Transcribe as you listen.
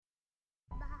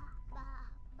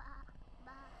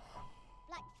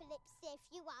Philip Sif,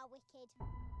 you are wicked.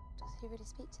 Does he really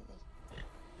speak to thee?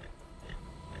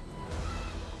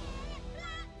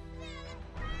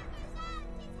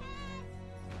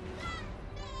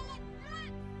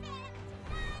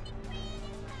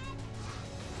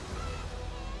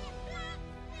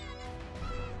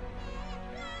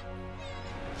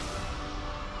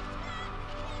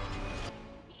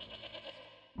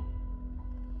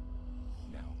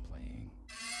 Now playing.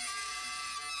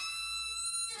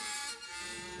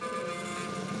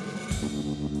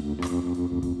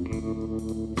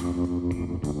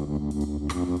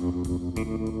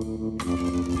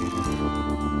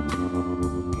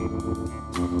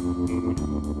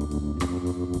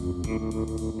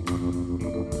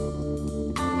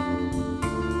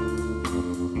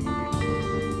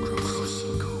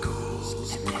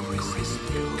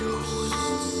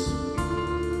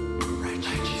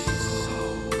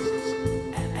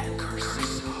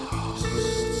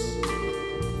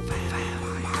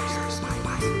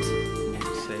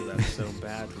 Say that so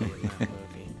badly in that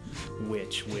movie.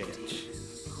 Which?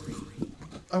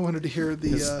 I wanted to hear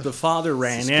The father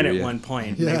ran in at Suspiria. one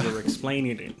point. Yeah. And they were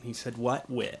explaining it. He said, "What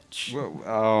witch?" Well,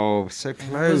 oh, so I was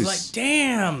close. like,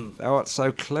 "Damn, Thou art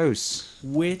so close.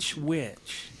 which?"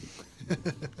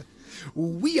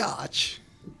 Weotch.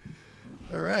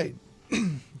 All right.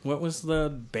 What was the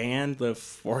band? The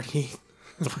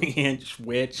 43-inch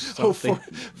witch? Oh, Something.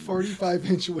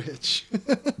 45-inch witch.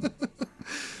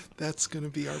 That's going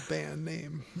to be our band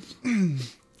name.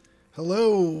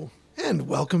 Hello, and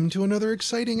welcome to another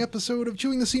exciting episode of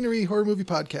Chewing the Scenery Horror Movie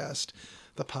Podcast,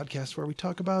 the podcast where we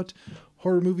talk about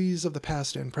horror movies of the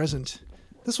past and present.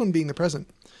 This one being the present.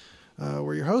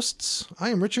 We're your hosts. I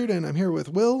am Richard, and I'm here with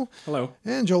Will Hello.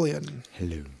 and Jolien.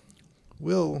 Hello.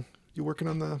 Will, you working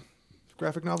on the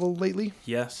graphic novel lately?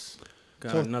 Yes.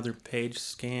 Got So- another page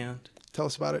scanned. Tell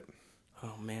us about it.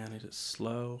 Oh man, it is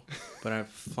slow. But I'm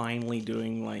finally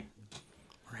doing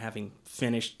we're having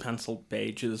finished penciled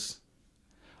pages.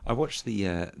 I watched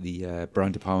the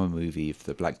Brian De Palma movie of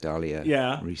the Black Dahlia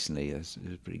Yeah. recently. It was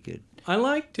pretty good. I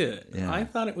liked it. Yeah. I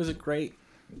thought it was a great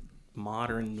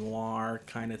modern noir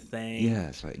kind of thing. Yeah,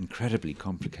 it's like incredibly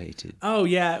complicated. Oh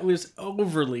yeah, it was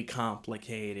overly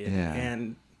complicated. Yeah.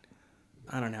 And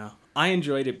I don't know. I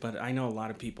enjoyed it, but I know a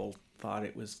lot of people thought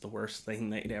it was the worst thing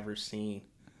they'd ever seen.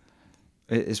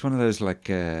 It's one of those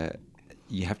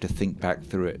you have to think back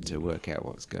through it to work out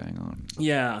what's going on.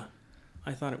 Yeah.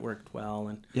 I thought it worked well,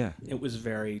 and Yeah. it was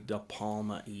very De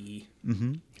Palma-y,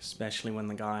 Mm-hmm. especially when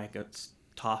the guy gets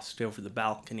tossed over the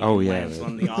balcony Oh, and yeah. lands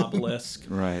on the obelisk,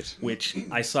 Right. which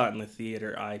I saw it in the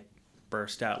theater. I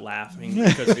burst out laughing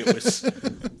because it was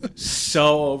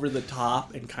so over the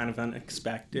top and kind of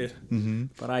unexpected. Mm-hmm.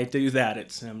 But I do that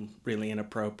at some really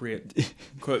inappropriate,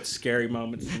 quote, scary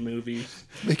moments in movies.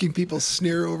 Making people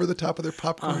sneer over the top of their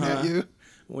popcorn at you.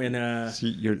 When, So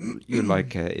you're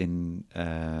like in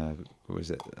what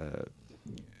was it?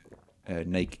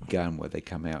 Naked Gun, where they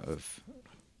come out of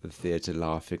the theater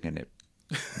laughing and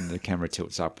the camera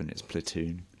tilts up and it's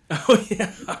Platoon. oh,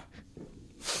 yeah.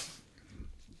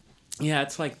 Yeah,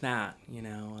 it's like that,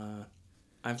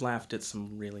 I've laughed at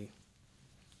some really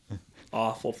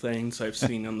awful things I've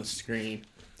seen on the screen.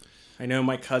 I know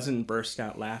my cousin burst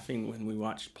out laughing when we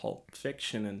watched Pulp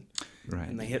Fiction, and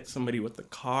Right. they hit somebody with the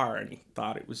car, and he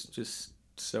thought it was just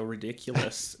so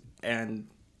ridiculous, and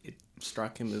it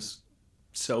struck him as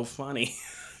so funny.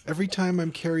 Every time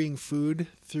I'm carrying food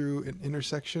through an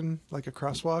intersection, like a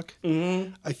crosswalk,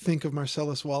 I think of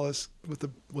Marcellus Wallace with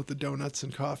the donuts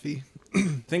and coffee. I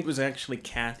think it was actually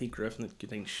Kathy Griffin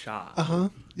getting shot.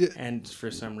 Yeah. And for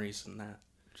some reason that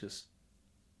just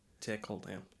tickled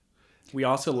him. We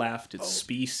also laughed at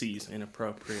Species in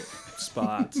appropriate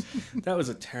spots. That was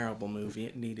a terrible movie.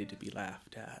 It needed to be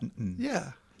laughed at.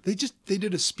 Yeah. They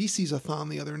did a Species-a-thon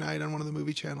the other night on one of the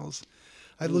movie channels.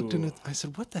 I looked in it. I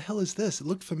said, "What the hell is this?" It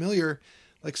looked familiar,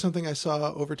 like something I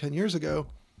saw over 10 years ago.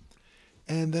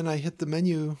 And then I hit the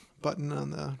menu button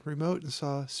on the remote and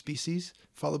saw Species,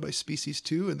 followed by Species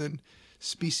 2, and then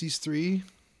Species 3.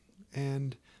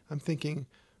 And I'm thinking,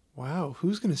 wow,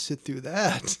 who's going to sit through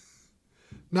that?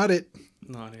 Not it.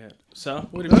 Not it. So,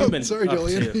 what have you been Sorry, up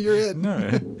Jolien. to? You're it.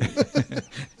 No.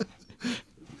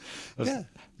 Yeah.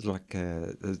 It's like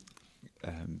I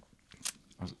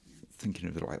was thinking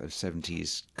of like those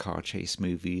 70s car chase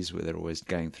movies where they're always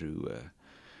going through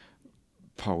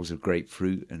piles of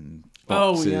grapefruit and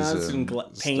boxes. Oh, yeah, and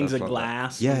and panes stuff of like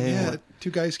glass. that. Yeah, Yeah. yeah.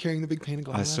 Two guys carrying the big pane of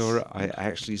glass. I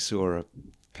actually saw a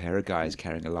pair of guys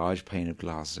carrying a large pane of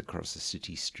glass across the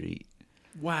city street,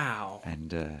 Wow.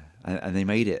 and they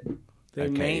made it. They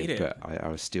made it. But I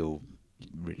was still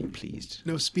really pleased.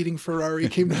 No speeding Ferrari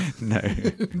came down. No.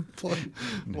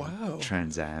 Wow.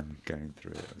 Trans Am going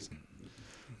through it. Or something.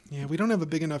 Yeah, we don't have a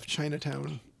big enough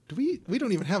Chinatown. Do we? We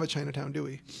don't even have a Chinatown, do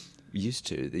we? We used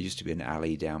to. There used to be an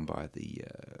alley down by the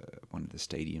one of the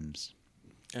stadiums.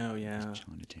 Oh yeah.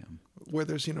 Chinatown. Where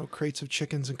there's, crates of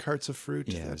chickens and carts of fruit.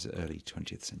 Yeah, it was early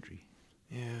 20th century.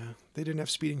 Yeah, they didn't have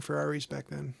speeding Ferraris back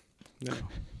then. No.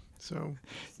 So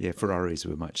Yeah, Ferraris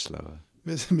were much slower.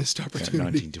 missed Yeah,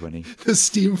 opportunity. 1920. The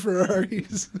steam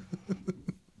Ferraris.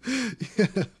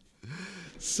 Yeah.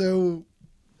 So,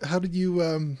 how did you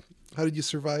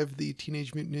survive the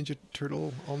Teenage Mutant Ninja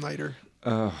Turtle all-nighter?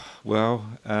 Well,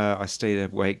 I stayed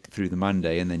awake through the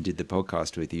Monday and then did the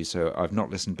podcast with you, so I've not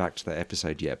listened back to that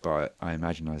episode yet, but I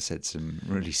imagine I said some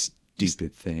really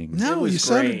stupid things. It No, was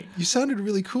great. you sounded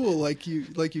really cool. Like you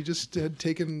just had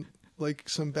taken like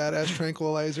some badass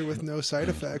tranquilizer with no side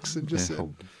effects and just Yeah,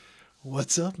 said,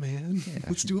 "What's up, man?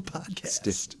 Let's do a podcast."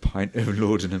 Stiff pint of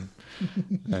laudanum.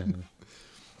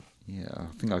 Yeah, I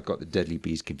think I got the deadly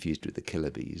bees confused with the killer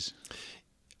bees.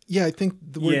 Yeah, I think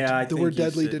the word Yeah, I the think word you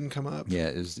deadly said- didn't come up. Yeah,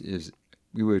 it was.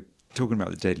 We were talking about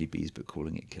the deadly bees, but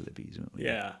calling it killer bees, weren't we?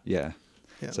 Yeah. Yeah.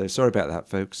 Yeah. So sorry about that,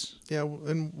 folks. Yeah,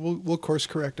 and we'll course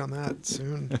correct on that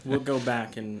soon. We'll go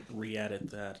back and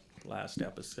re-edit that last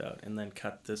episode and then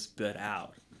cut this bit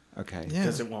out Okay. Yeah.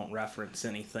 because it won't reference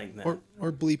anything that.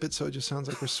 Or bleep it so it just sounds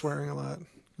like we're swearing a lot,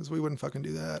 because we wouldn't fucking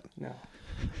do that. No.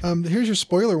 Here's your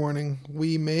spoiler warning.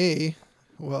 We may,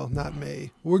 well, not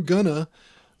may. We're gonna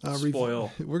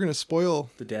Spoil. We're gonna spoil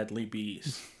The Deadly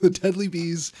Bees. the deadly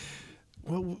bees.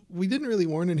 Well, we didn't really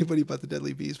warn anybody about the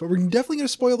deadly bees, but we're definitely gonna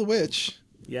spoil the witch.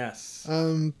 Yes.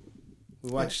 Um,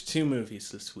 We watched 2 movies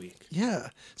this week. yeah.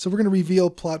 So we're gonna reveal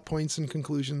plot points and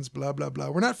conclusions. Blah blah blah.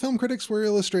 We're not film critics. We're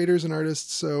illustrators and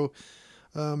artists. So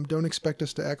don't expect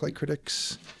us to act like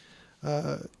critics.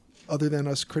 Other than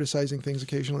us criticizing things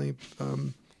occasionally.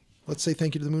 Let's say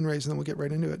thank you to the Moonrays, and then we'll get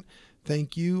right into it.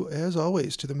 Thank you, as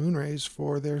always, to the Moonrays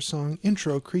for their song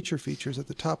Intro Creature Features at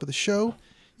the top of the show.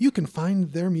 You can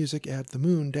find their music at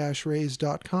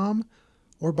themoon-rays.com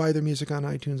or buy their music on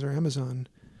iTunes or Amazon.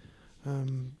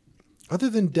 Other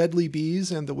than Deadly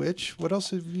Bees and The Witch, what else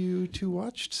have you two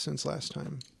watched since last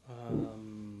time?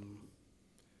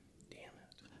 Damn it.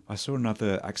 I saw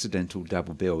another accidental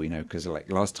double bill, because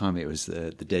like last time it was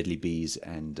the Deadly Bees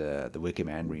and the Wicker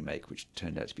Man remake, which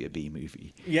turned out to be a B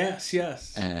movie, Yes,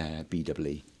 yes.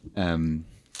 BEE.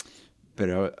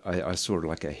 But I saw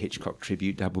like a Hitchcock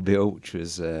tribute double bill, which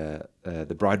was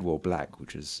The Bride Wore Black,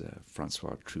 which was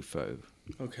Francois Truffaut,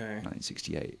 Okay.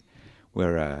 1968,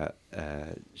 where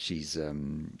she's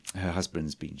her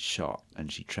husband's been shot,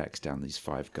 and she tracks down these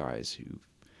 5 guys who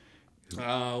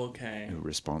Oh, okay. are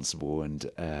responsible, and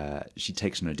she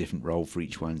takes on a different role for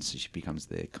each one, so she becomes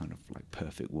their kind of like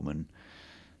perfect woman,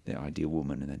 their ideal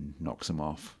woman, and then knocks them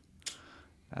off.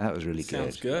 That was really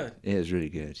Sounds good. good. It was really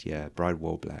good. Yeah, Bride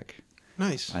Wore Black.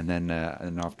 Nice. And then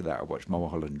and after that, I watched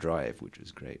Mulholland Drive, which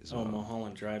was great as well. Oh,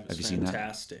 Mulholland Drive Have is you seen that?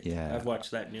 fantastic. Yeah. I've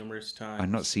watched that numerous times. I'd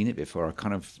not seen it before. I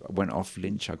kind of went off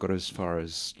Lynch. I got as far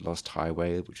as Lost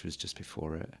Highway, which was just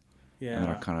before it. Yeah. And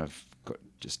then I kind of got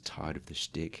just tired of the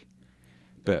shtick.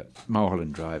 But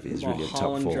Mulholland Drive is really a top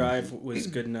Mulholland form. Drive was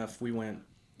good enough. We went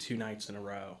 2 nights in a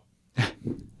row.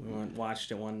 We went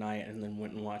watched it one night and then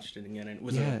went and watched it again. And it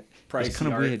was Yeah, a pricey it's kind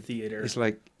of art weird. theater. It's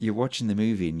like you're watching the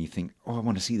movie and you think, "Oh, I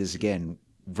want to see this again,"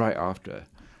 right after.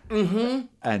 Mm-hmm.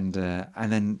 And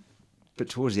then, but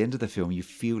towards the end of the film, you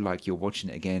feel like you're watching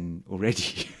it again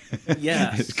already.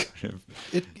 Yes. It's kind of,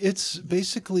 It's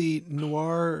basically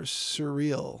noir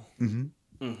surreal. Mm-hmm.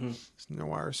 It's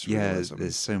noir yeah, surrealism.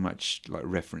 there's so much like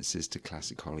references to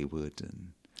classic Hollywood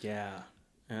and Yeah.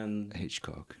 And,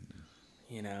 Hitchcock.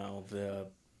 the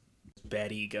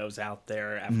Betty goes out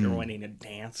there after winning a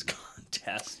dance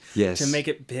contest Yes. to make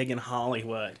it big in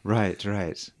Hollywood. Right.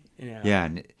 Yeah. Yeah,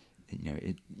 and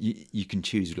you can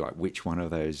choose like which one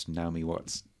of those Naomi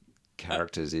Watts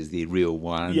characters is the real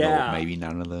one, Yeah. or maybe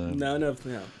none of them. None of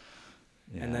them.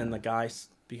 Yeah. And then the guys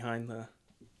behind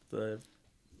the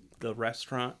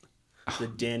restaurant, the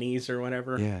Denny's or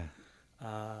whatever. Yeah.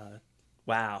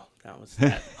 Wow,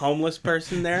 that homeless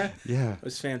person there. Yeah. It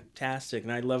was fantastic,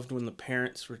 and I loved when the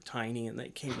parents were tiny and they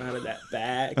came out of that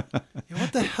bag. Yeah,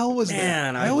 what the hell was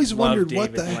Man, that? I I always love wondered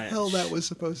what the David Lynch. hell that was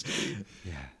supposed to be.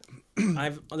 Yeah.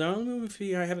 The only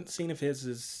movie I haven't seen of his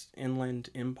is Inland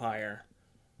Empire.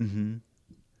 Mm-hmm.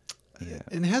 Yeah.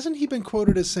 And hasn't he been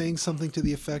quoted as saying something to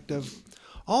the effect of,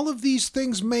 "All of these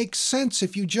things make sense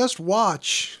if you just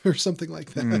watch," or something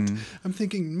like that? I'm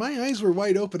thinking, my eyes were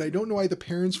wide open. I don't know why the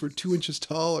parents were 2 inches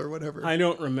tall or whatever. I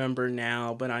don't remember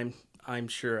now, but I'm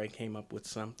sure I came up with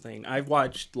something. I've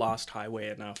watched Lost Highway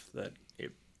enough that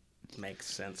makes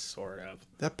sense, sort of.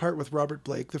 That part with Robert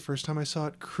Blake, the first time I saw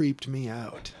it, creeped me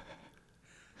out.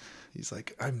 He's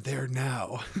like, I'm there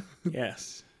now.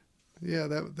 Yes. Yeah,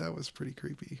 that was pretty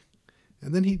creepy.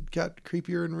 And then he got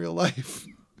creepier in real life.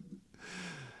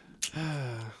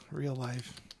 Real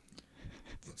life.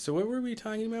 So what were we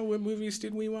talking about? What movies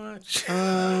did we watch?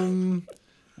 That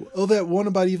one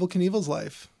about Evel Knievel's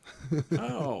life.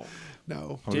 Oh.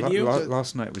 No. Did you?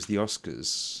 Last night was the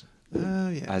Oscars.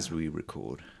 Yeah. As we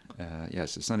record.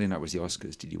 So Sunday night was the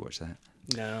Oscars. Did you watch that?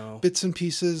 No. Bits and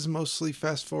pieces, mostly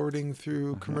fast forwarding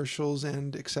through commercials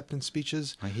and acceptance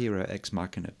speeches. I hear Ex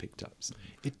Machina picked up. It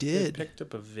They did. picked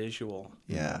up a visual.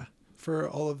 Yeah. For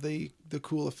all of the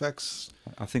cool effects.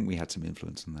 I think we had some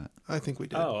influence on that. I think we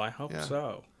did. Oh, I hope Yeah.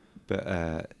 so.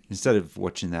 But instead of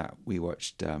watching that, we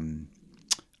watched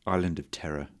Island of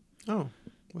Terror. Oh,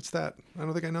 what's that? I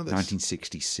don't think I know this.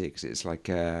 1966. It's like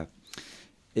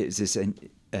it's this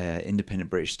independent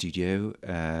British studio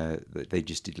that they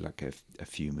just did like a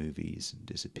few movies and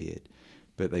disappeared,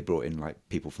 but they brought in like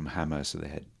people from Hammer, so they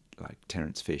had like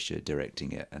Terence Fisher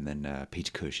directing it, and then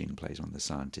Peter Cushing plays one of the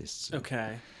scientists.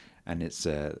 Okay. And it's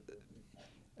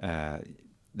there's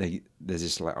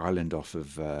this like island off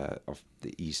the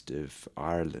east of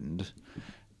Ireland,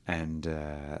 and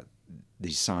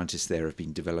these scientists there have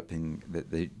been developing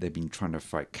that they've been trying to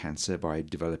fight cancer by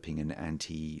developing an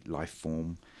anti-life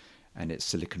form, and it's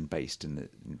silicon based, and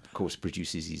it, of course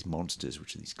produces these monsters,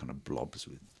 which are these kind of blobs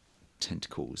with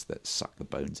tentacles that suck the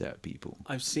bones out of people.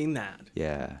 I've seen that.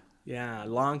 Yeah. Yeah, a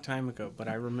long time ago, but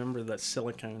I remember the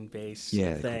silicone-based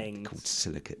Yeah, things. called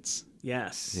silicates.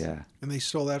 Yes. Yeah. And they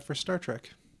stole that for Star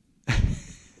Trek.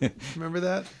 Remember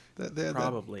that? They had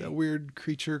Probably. that weird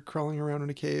creature crawling around in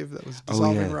a cave that was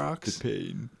dissolving rocks. The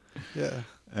pain. Yeah.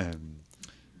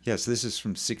 Yeah, so this is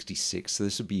from 66. So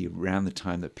this would be around the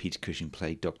time that Peter Cushing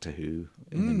played Doctor Who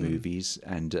in the movies.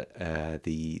 And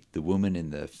the woman in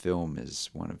the film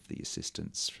is one of the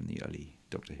assistants from the early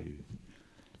Doctor Who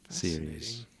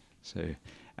series. So,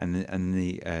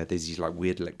 there's these like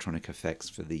weird electronic effects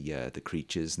for the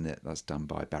creatures, and that's done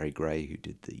by Barry Gray, who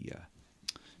did the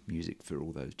music for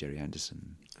all those Jerry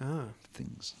Anderson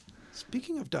things.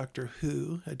 Speaking of Doctor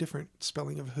Who, a different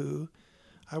spelling of Who,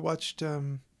 I watched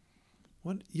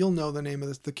what you'll know the name of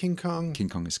this, the King Kong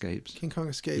Escapes. King Kong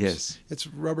Escapes. Yes. It's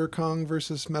Rubber Kong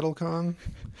versus Metal Kong.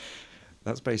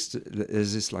 That's based.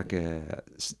 There's this like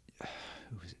was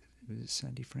it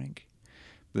Sandy Frank?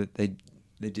 But they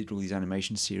did all these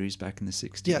animation series back in the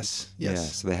 60s. Yes. Yeah,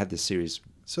 so they had this series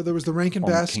So there was the Rankin on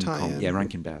Bass King tie-in. Kong. Yeah,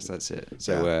 Rankin Bass, that's it.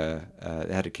 So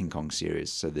they had a King Kong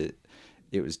series, so that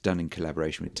it was done in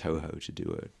collaboration with Toho to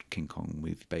do a King Kong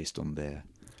movie based on their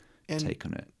take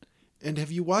on it. And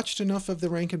have you watched enough of the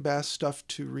Rankin Bass stuff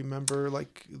to remember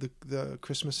like the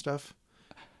Christmas stuff?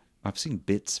 I've seen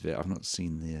bits of it. I've not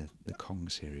seen the Kong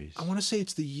series. I want to say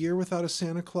it's The Year Without a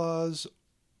Santa Claus.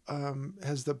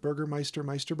 Has the Burgermeister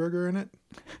Meisterburger in it.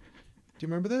 Do you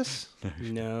remember this?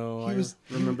 No, He I was-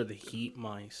 remember the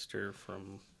Heatmeister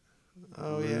from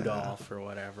Rudolph or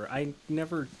whatever. I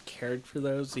never cared for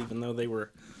those, even though they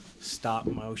were stop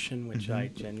motion, which I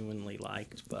genuinely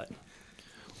liked, but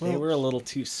they Well- were a little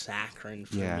too saccharine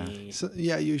for Yeah. me. So,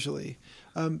 yeah, usually.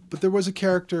 But there was a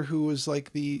character who was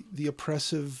like the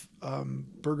oppressive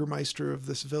Burgermeister of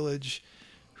this village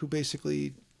who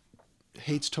basically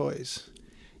hates toys.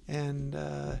 And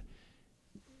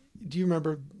do you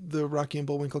remember the Rocky and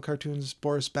Bullwinkle cartoons,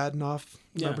 Boris Badenoff?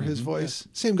 Remember Yeah. his voice?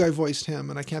 Same guy voiced him,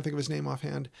 and I can't think of his name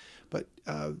offhand. But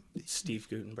Steve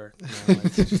Gutenberg. No,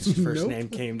 it's just his first Nope. name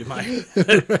came to mind.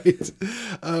 right.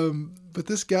 But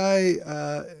this guy,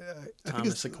 I think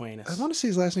Thomas I Aquinas. want to say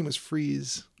his last name was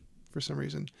Freeze for some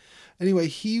reason. Anyway,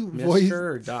 he voiced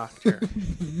Mister or Doctor?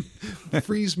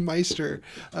 Freeze Meister.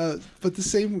 But the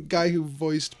same guy who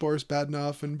voiced Boris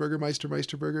Badenoff and Burgermeister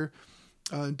Meisterburger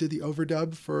did the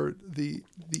overdub for the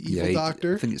evil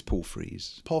doctor. I think it's Paul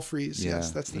Frees. Paul Freeze, Yeah,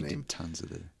 yes, that's the he name. did tons of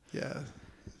the. Yeah.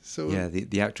 So Yeah,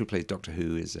 the actor who plays Doctor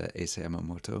Who is Issei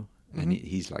Yamamoto, and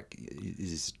he's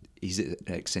an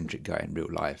eccentric guy in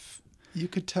real life. you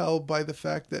could tell by the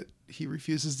fact that he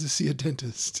refuses to see a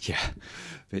dentist. Yeah,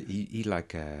 but he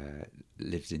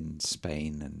lived in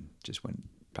Spain and just went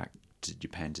back to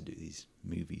Japan to do these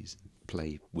movies,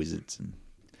 play wizards and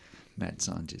mad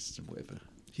scientists and whatever.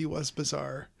 He was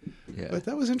bizarre. Yeah, But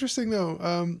that was interesting,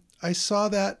 though. I saw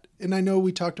that, and I know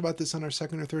we talked about this on our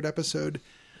second or third episode.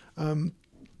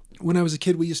 When I was a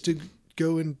kid, we used to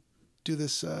go and do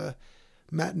this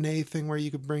matinee thing where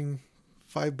you could bring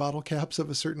 5 bottle caps of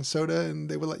a certain soda, and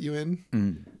they would let you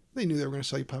in. They knew they were going to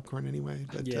sell you popcorn anyway.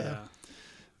 But Yeah.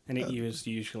 And it used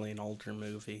usually an older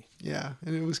movie. Yeah,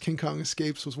 and it was King Kong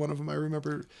Escapes was one of them. I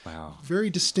remember Wow. very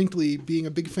distinctly being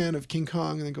a big fan of King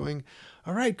Kong and then going,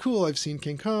 all right, cool, I've seen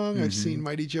King Kong, I've seen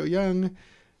Mighty Joe Young.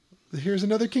 Here's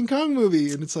another King Kong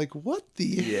movie. And it's like, what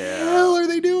the hell are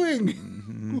they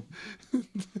doing?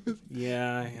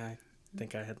 Yeah, I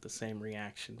think I had the same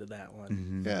reaction to that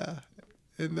one. Yeah.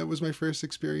 And that was my first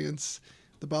experience.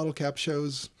 The bottle cap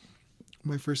shows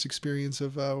my first experience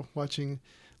of watching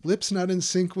lips not in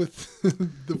sync with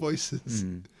the voices.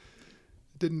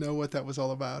 Didn't know what that was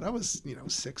all about. I was,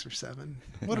 6 or 7.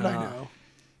 What did I know?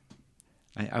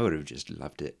 I would have just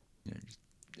loved it.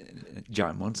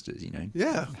 Giant monsters,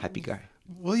 Yeah. Happy guy.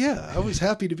 Well, yeah, I was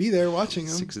happy to be there watching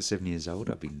them. 6 or 7 years old,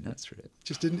 I'd be nuts for it.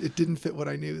 It didn't fit what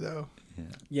I knew though.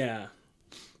 Yeah.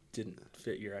 Didn't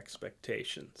fit your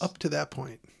expectations. Up to that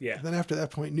point. Yeah. Then after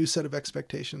that point, new set of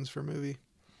expectations for a movie.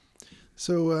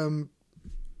 So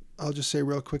I'll just say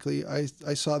real quickly, I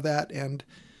saw that and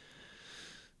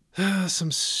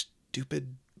some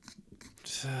stupid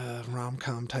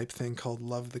rom-com type thing called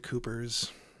Love the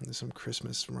Coopers. There's some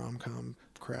Christmas rom-com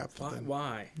crap.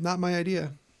 Why? Not my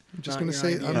idea. I'm just Not going to your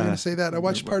say idea. I'm going to say that. I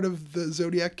watched part of the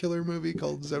Zodiac Killer movie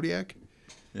called Zodiac,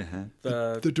 Uh-huh.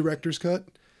 the director's cut.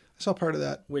 I saw part of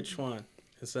that. Which one?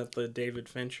 Is that the David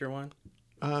Fincher one?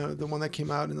 The one that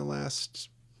came out in the last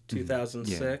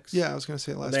 2006? I was going to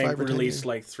say the last They 5 or 10 released years.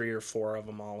 like 3 or 4 of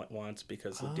them all at once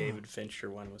because the David Fincher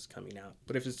one was coming out.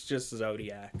 But if it's just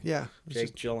Zodiac, Yeah. It's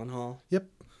Jake Gyllenhaal, Yep.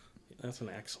 that's an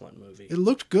excellent movie. It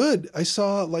looked good. I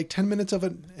saw like 10 minutes of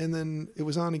it and then it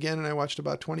was on again and I watched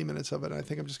about 20 minutes of it. I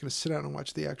think I'm just going to sit down and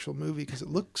watch the actual movie because it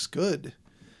looks good.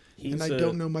 And I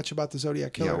don't know much about the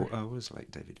Zodiac Killer. Yeah, I always like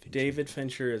David Fincher. David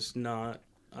Fincher is not...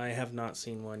 I have not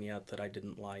seen one yet that I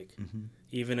didn't like.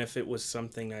 Even if it was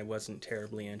something I wasn't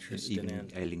terribly interested Even in.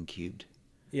 Alien Cubed.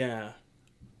 Yeah.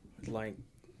 Like,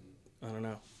 I don't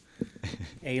know.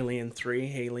 Alien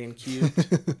 3, Alien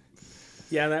Cubed.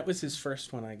 Yeah, that was his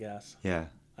first one, I guess. Yeah.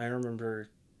 I remember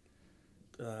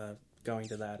going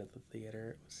to that at the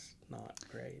theater. It was not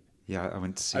great. Yeah, I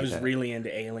went to see I was that. really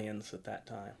into aliens at that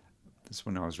time. That's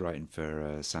when I was writing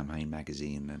for Samhain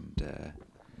magazine and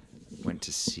went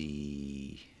to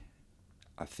see,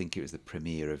 I think it was the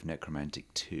premiere of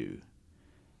Necromantic 2.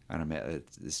 And I met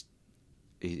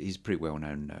he's a pretty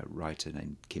well-known writer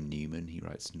named Kim Newman. He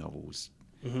writes novels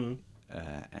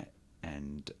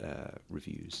and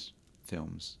reviews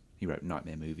films. He wrote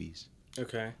Nightmare Movies.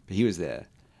 Okay. But he was there,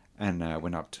 and I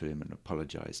went up to him and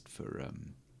apologised for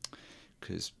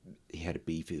because he had a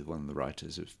beef with one of the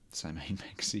writers of Samhain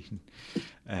magazine.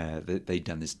 They'd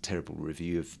done this terrible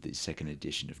review of the second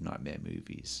edition of Nightmare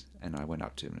Movies, and I went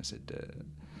up to him and I said,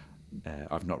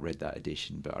 "I've not read that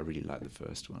edition, but I really like the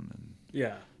first one." And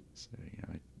Yeah. so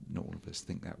not all of us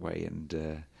think that way. And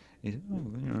he said,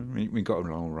 we got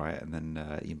along all right. And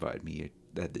then he invited me.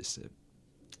 They had this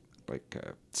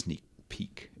sneak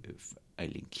peek of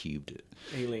Alien Cubed.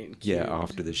 Alien Cubed. Yeah,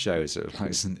 after the show. So it was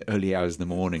like some early hours in the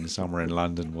morning, somewhere in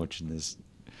London, watching this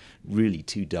really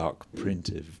too dark print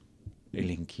of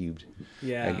Alien Cubed.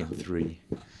 Yeah. Alien 3.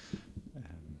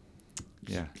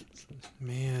 Yeah.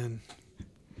 Man.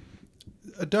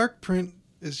 A dark print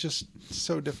is just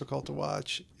so difficult to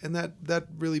watch. And that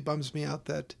really bums me out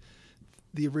that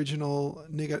the original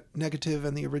negative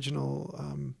and the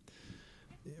original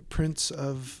prints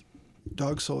of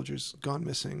Dog Soldiers gone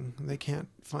missing. They can't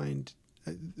find...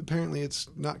 Apparently it's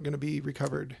not going to be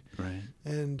recovered. Right.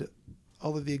 And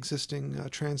all of the existing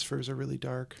transfers are really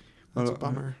dark. That's a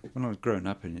bummer. When I was growing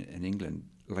up in England,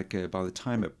 by the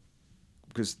time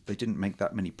because they didn't make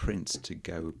that many prints to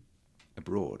go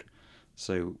abroad,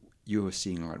 so you were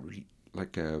seeing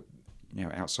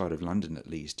outside of London at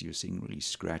least, you were seeing really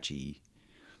scratchy,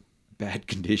 bad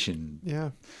condition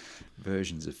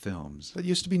versions of films. That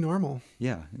used to be normal.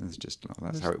 Yeah, it was just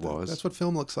that's how it was. That's what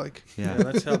film looks like. Yeah,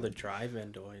 That's how the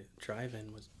drive-in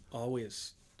was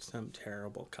always some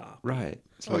terrible cop. right.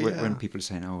 So when people are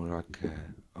saying,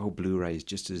 Blu-ray is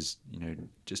just as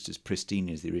pristine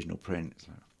as the original print.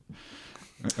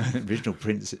 It's like, original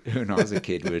prints when I was a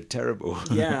kid were terrible.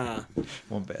 Yeah.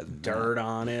 One better than Dirt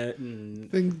on it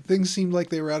and Things seemed like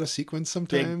they were out of sequence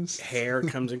sometimes. big hair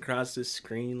comes across the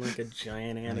screen like a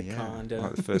giant anaconda. Yeah.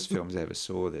 Like the first films I ever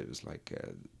saw, there was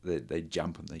they'd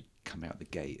jump and they'd come out the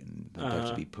gate and they'd have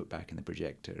to be put back in the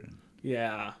projector. And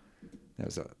Yeah. that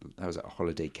was at a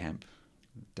holiday camp.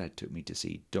 Dad took me to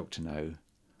see Dr. No,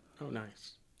 Oh,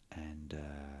 nice. and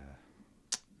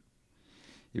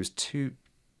it was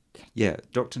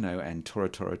Dr. No and Tora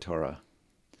Tora Tora.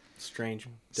 Strange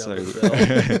So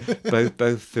double bill.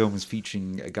 both films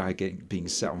featuring a guy being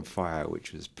set on fire,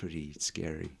 which was pretty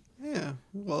scary. Yeah.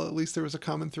 Well, at least there was a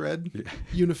common thread,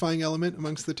 unifying element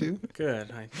amongst the two.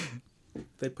 Good.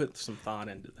 They put some thought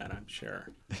into that, I'm sure.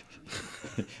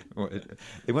 Well,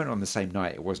 it went on the same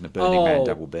night. It wasn't a Burning Man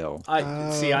double bill. I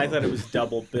thought it was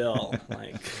double bill.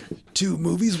 Like, Two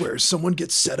movies where someone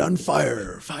gets set on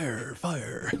fire.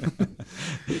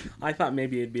 I thought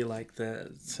maybe it'd be like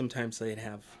sometimes they'd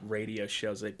have radio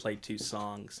shows. They'd play two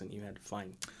songs, and you had to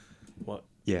find what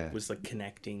Yeah. was the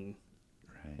connecting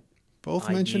Right. Both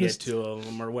mention idea a, to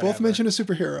them or whatever. both mention a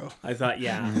superhero. I thought,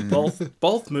 yeah,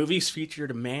 both movies featured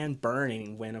a man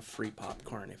burning win a free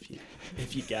popcorn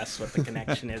if you guess what the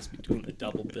connection is between the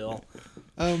double bill.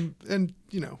 And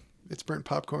it's burnt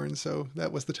popcorn, so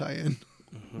that was the tie-in.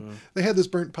 They had this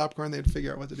burnt popcorn. They had to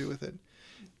figure out what to do with it.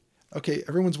 Okay,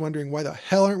 everyone's wondering why the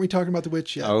hell aren't we talking about The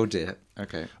Witch yet? Oh dear.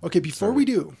 Okay. Okay, before Sorry. we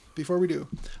do,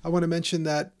 I want to mention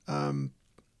that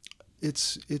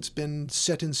it's been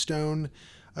set in stone.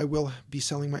 I will be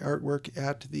selling my artwork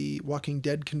at the Walking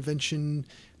Dead convention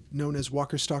known as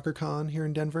Walker Stalker Con here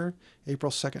in Denver,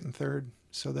 April 2nd and 3rd.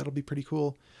 So that'll be pretty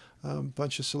cool.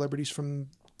 Bunch of celebrities from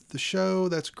the show.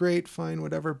 That's great, fine,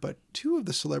 whatever. But two of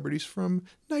the celebrities from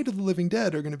Night of the Living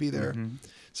Dead are going to be there.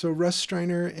 So Russ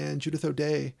Streiner and Judith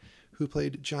O'Dea, who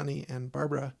played Johnny and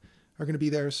Barbara, are going to be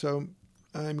there. So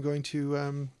I'm going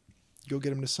to go get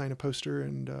them to sign a poster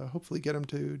and hopefully get them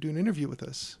to do an interview with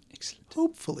us. Excellent.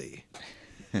 Hopefully.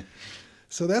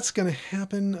 So that's going to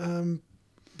happen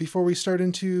before we start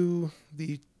into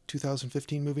the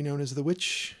 2015 movie known as The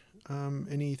Witch.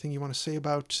 Anything you want to say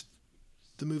about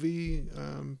the movie,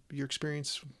 your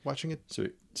experience watching it? So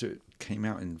it came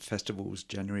out in festivals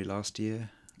January last year,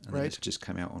 and then Right. it's just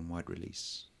come out on wide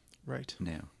release Right.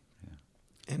 now.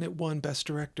 And it won Best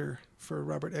Director for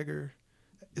Robert Egger.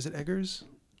 Is it Eggers?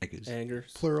 Eggers.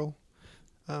 Eggers. Plural.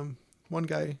 One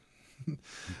guy,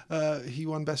 he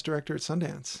won Best Director at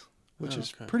Sundance, which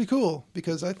is Okay. pretty cool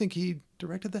because I think he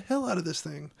directed the hell out of this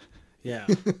thing. Yeah.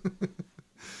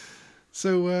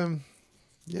 So,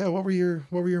 yeah, what were your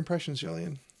impressions,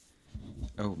 Jillian?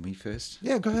 Oh, me first.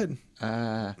 Yeah, go ahead.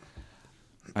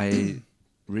 I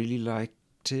really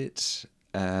liked it.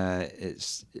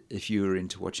 It's if you were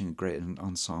into watching a great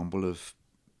ensemble of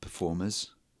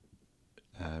performers,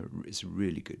 it's a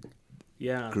really good,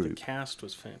 Yeah, the Group. cast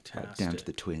was like, fantastic. down to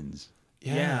the twins.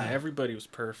 Yeah, everybody was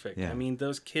perfect. Yeah. I mean,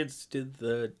 those kids did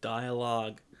the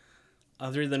dialogue,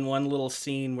 other than one little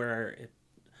scene where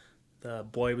the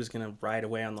boy was going to ride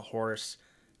away on the horse.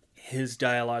 His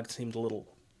dialogue seemed a little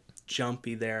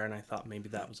jumpy there, and I thought maybe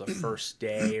that was a first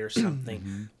day or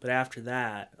something. But after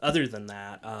that, other than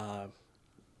that,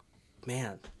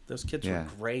 man, those kids Yeah. were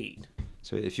great.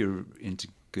 So if you're into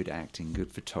good acting,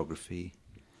 good photography,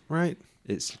 Right.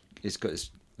 it's got this,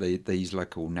 they use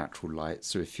like all natural light.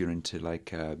 So if you're into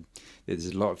like there's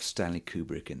a lot of Stanley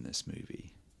Kubrick in this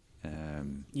movie.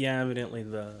 Yeah, evidently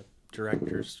the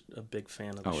director's a big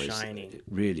fan of The It's Shining.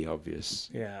 really obvious.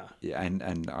 Yeah. Yeah,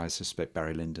 and I suspect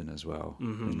Barry Lyndon as well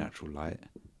with natural light,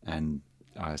 and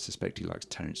I suspect he likes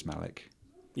Terrence Malick,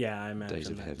 Yeah, I Days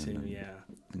imagine of that Heaven, too, and yeah.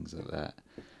 things like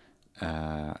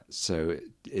that. So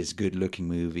it's a good looking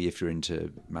movie if you're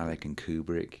into Malick and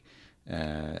Kubrick.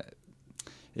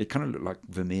 It kind of looked like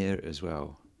Vermeer as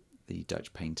well, the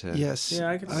Dutch painter. Yes. Yeah,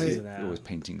 I could see that. Always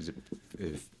paintings of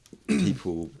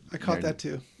people. I caught wearing that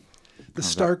too. The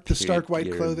kind of stark that white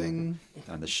period gear clothing.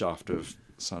 and the shaft of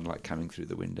sunlight coming through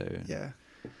the window. Yeah.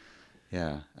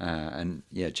 Yeah, and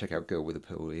yeah, check out Girl with a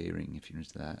Pearl Earring if you're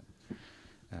into that.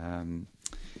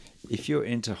 If you're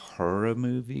into horror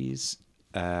movies,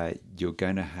 you're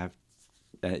going to have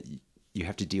you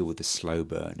have to deal with the slow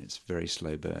burn. It's very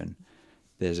slow burn.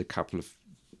 There's a couple of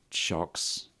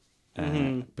shocks,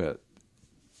 but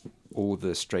all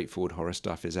the straightforward horror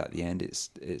stuff is at the end.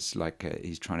 It's like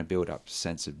he's trying to build up a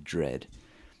sense of dread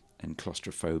and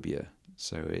claustrophobia.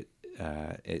 So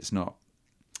it's not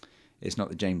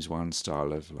the James Wan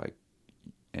style of like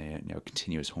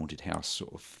continuous haunted house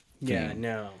sort of thing. Yeah,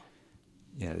 no.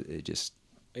 Yeah, it just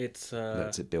It's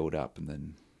lets it build up and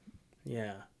then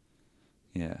yeah.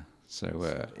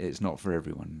 So it's not for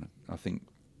everyone. I think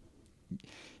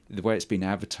the way it's been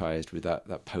advertised with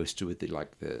that poster with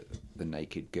the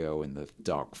naked girl in the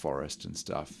dark forest and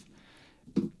stuff,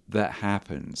 that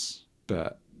happens,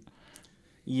 but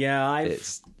Yeah,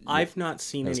 It's- I've not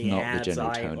seen that's any not the ads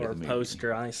general tone of or the movie.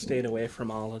 poster. I stayed away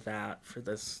from all of that for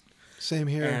this. Same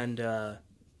here. And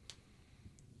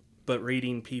but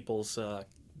reading people's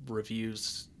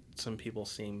reviews, some people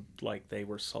seemed like they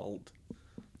were sold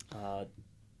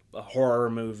a horror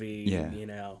movie,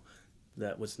 Yeah.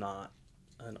 that was not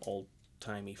an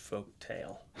old-timey folk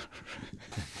tale.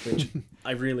 Which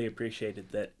I really appreciated,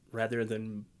 that rather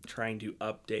than trying to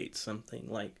update something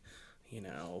like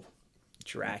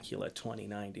Dracula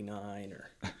 2099 or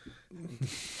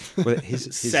Well,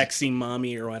 his Sexy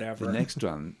Mummy or whatever. the next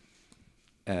one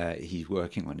he's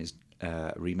working on is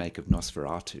a remake of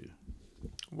Nosferatu.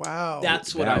 Wow.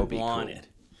 That's what That I would be cool. wanted.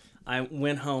 I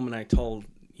went home and I told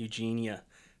Eugenia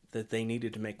that they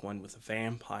needed to make one with a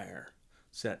vampire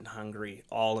set in Hungary,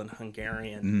 all in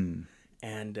Hungarian,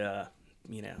 and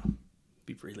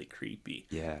be really creepy.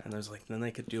 Yeah. And I was like, then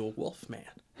they could do a Wolfman.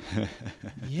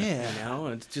 Yeah.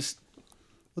 And it's just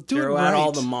Well, do it throw right. out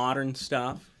all the modern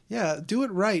stuff. Yeah, do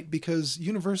it right, because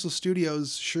Universal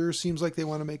Studios sure seems like they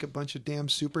want to make a bunch of damn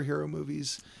superhero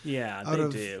movies Yeah, out they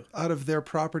of do. out of their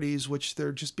properties, which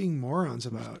they're just being morons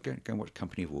about. Go and watch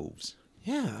Company of Wolves.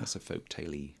 Yeah, That's a folk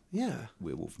tale-y yeah,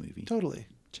 werewolf movie. totally.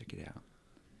 Check it out.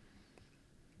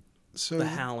 So The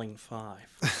Howling Five.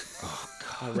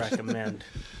 I recommend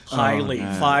highly.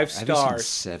 Oh, no. 5 Have you seen stars.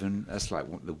 7? That's like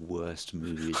one of the worst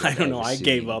movies. I I've don't know. ever I seen.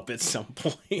 gave up at some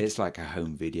point. It's like a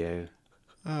home video.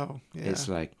 oh yeah, It's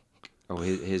like,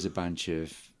 here's a bunch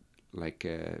of like,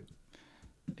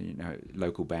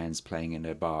 local bands playing in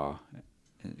a bar,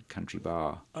 a country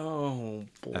bar. Oh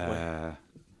boy.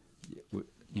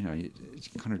 It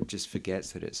kind of just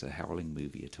forgets that it's a Howling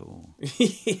movie at all.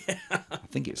 Yeah. I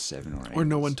think it's 7 or 8. or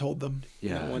no one told them.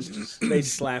 Yeah, They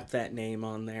slapped that name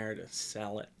on there to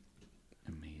sell it.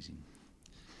 amazing.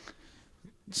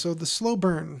 So the slow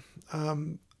burn,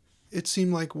 it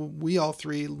seemed like we all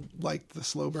three liked the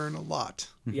slow burn a lot.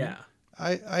 Yeah.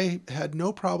 I had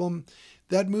no problem.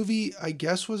 That movie, I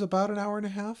guess, was about an hour and a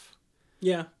half.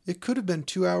 Yeah. It could have been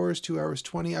 2 hours, 2 hours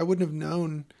 20. I wouldn't have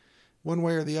known one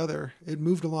way or the other. It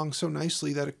moved along so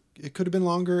nicely that it could have been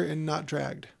longer and not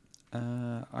dragged.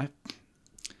 I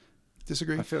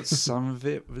Disagree? felt some of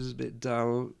it was a bit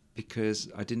dull because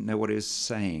I didn't know what it was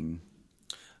saying.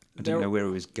 I didn't know where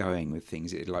it was going with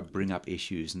things. It'd like bring up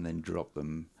issues and then drop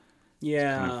them.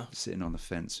 Yeah. Kind of sitting on the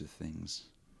fence with things.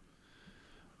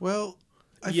 Well,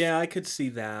 I could see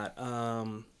that.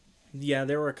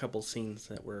 There were a couple scenes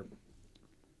that were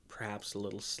perhaps a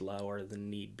little slower than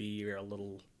need be, or a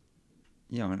little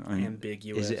Yeah, I mean,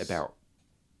 ambiguous. is it about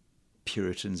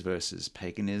Puritans versus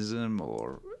paganism,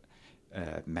 or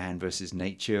man versus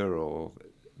nature, or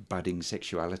budding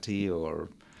sexuality, or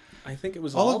I think it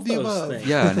was All all of the those above. things.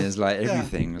 yeah, and there's like Yeah.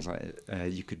 everything. It's like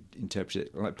you could interpret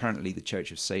it. Like apparently, the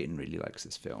Church of Satan really likes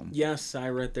this film, Yes, I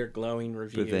read their glowing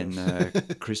reviews. but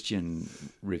then Christian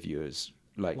reviewers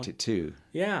liked it too.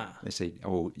 yeah, They say,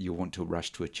 "Oh, you'll want to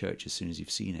rush to a church as soon as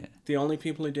you've seen it." the only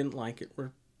people who didn't like it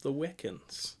were the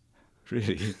Wiccans.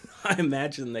 Really? I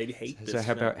imagine they'd hate this. So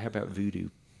how film. about voodoo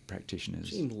practitioners?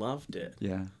 She loved it.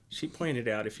 Yeah. She pointed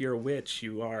out, if you're a witch,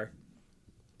 you are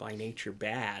by nature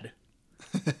bad.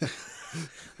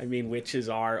 I mean, witches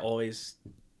are always,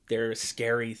 they're a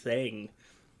scary thing.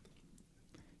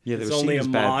 Yeah, they It's were seen only as a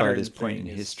bad by modern this point in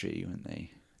thing, is- history, weren't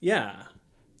they? Yeah.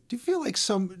 do you feel like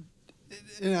some,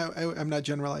 and I'm not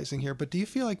generalizing here, but do you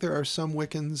feel like there are some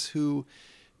Wiccans who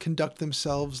conduct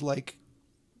themselves like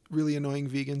really annoying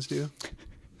vegans do?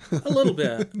 A little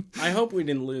bit. I hope we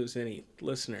didn't lose any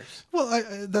listeners. Well,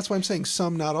 that's why I'm saying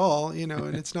some, not all, and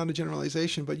it's not a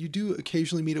generalization, but you do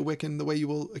occasionally meet a Wiccan the way you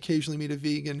will occasionally meet a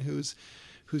vegan who's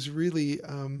really,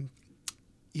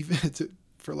 even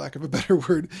for lack of a better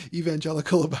word,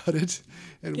 evangelical about it,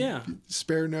 and Yeah.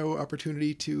 spare no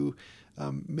opportunity to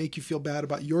make you feel bad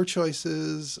about your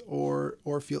choices or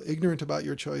feel ignorant about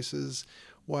your choices,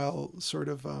 while sort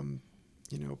of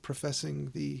professing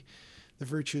the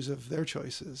virtues of their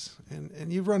choices.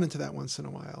 And you run into that once in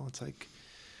a while. It's like,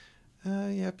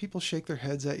 people shake their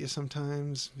heads at you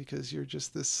sometimes because you're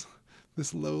just this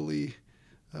lowly,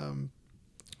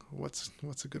 what's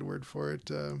a good word for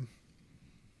it?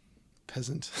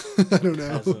 Peasant. I don't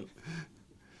know. Peasant.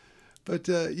 But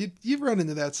you run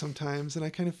into that sometimes, and I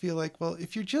kind of feel like, well,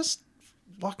 if you're just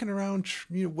walking around,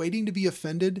 waiting to be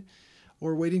offended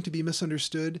or waiting to be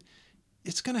misunderstood,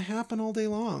 it's going to happen all day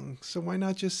long. So why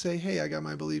not just say, hey, I got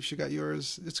my beliefs, you got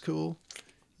yours. It's cool.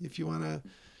 If you want to,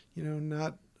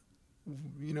 not,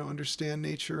 understand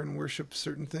nature and worship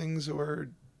certain things or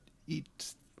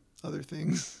eat other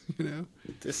things,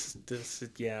 This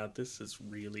has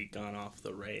really gone off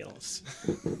the rails.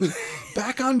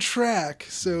 Back on track.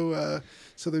 So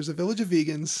there's a village of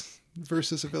vegans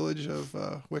versus a village of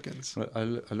Wiccans. Well,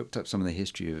 I looked up some of the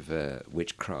history of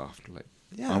witchcraft. Like,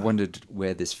 Yeah. I wondered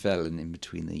where this fell in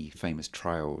between the famous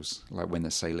trials, like when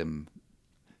the Salem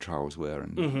trials were,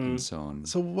 and so on.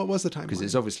 So what was the timeline? Because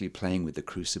it's obviously playing with the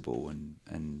crucible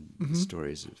and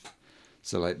stories of.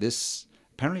 So like this,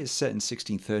 apparently it's set in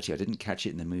 1630. I didn't catch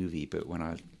it in the movie, but when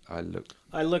I looked,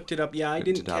 I looked it up. Yeah, I Looked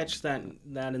didn't it up. catch that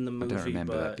in the I movie. don't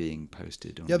remember but that being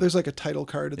posted. On, Yeah, there's like a title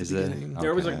card at Is the there? beginning. Oh.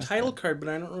 there was a Okay. title card, but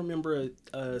I don't remember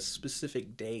a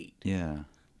specific date. Yeah.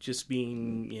 Just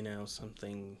being,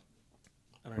 something.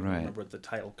 I don't Right. remember what the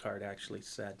title card actually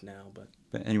said now, but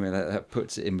But anyway, that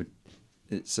puts it in.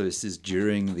 So this is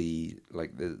during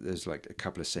there's like a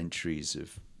couple of centuries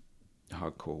of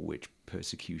hardcore witch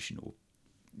persecution, or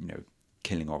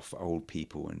killing off old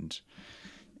people and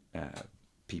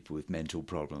people with mental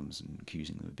problems and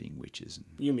accusing them of being witches. And,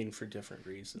 you mean for different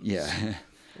reasons. yeah.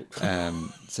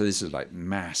 So this is like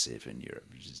massive in Europe,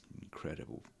 which is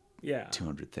incredible. Yeah.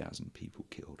 200,000 people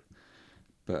killed.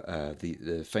 But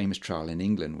the famous trial in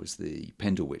England was the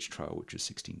Pendle Witch trial, which was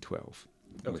 1612.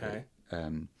 Okay.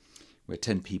 Where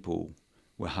 10 people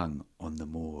were hung on the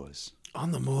moors.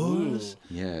 On the moors.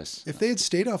 Yes. If they had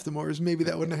stayed off the moors, maybe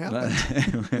that wouldn't have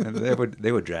happened.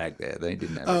 they were dragged there. They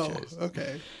didn't have a choice.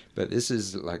 Okay. But this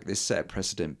set a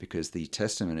precedent because the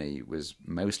testimony was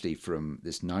mostly from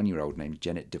this 9-year-old named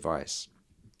Janet Device.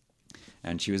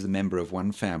 And she was the member of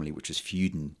one family which was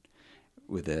feuding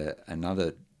with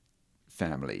another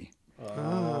family.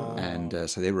 Oh. And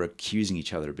so they were accusing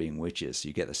each other of being witches. So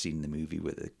you get the scene in the movie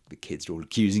where the kids are all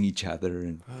accusing each other.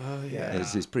 And Oh, yeah.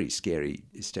 it's pretty scary,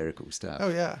 hysterical stuff. Oh,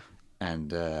 yeah.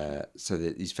 And so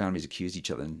these families accused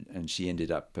each other, and she ended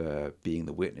up being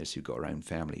the witness who got her own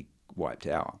family wiped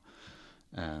out.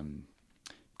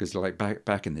 Because like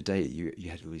back in the day,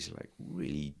 you had all these like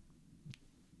really,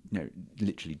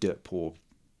 literally dirt poor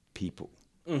people,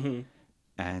 Mm-hmm.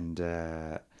 and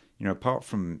apart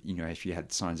from if you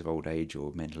had signs of old age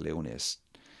or mental illness,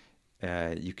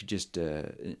 you could just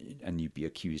and you'd be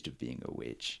accused of being a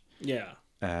witch. Yeah.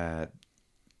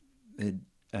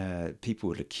 People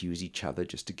would accuse each other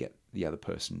just to get the other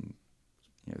person,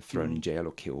 thrown in jail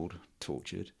or killed,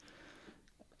 tortured,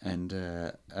 and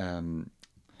and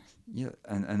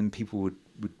then people would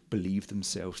believe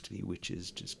themselves to be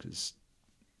witches just because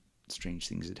strange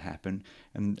things had happened,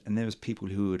 and there was people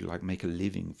who would like make a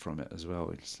living from it as well.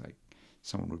 It's like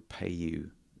someone would pay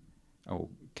you, oh,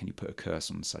 can you put a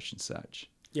curse on such and such?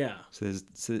 Yeah. So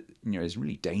it's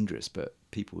really dangerous, but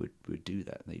people would do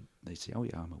that. They'd say, oh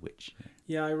yeah, I'm a witch.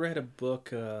 Yeah, I read a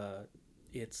book.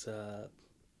 It's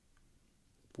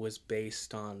was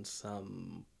based on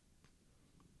some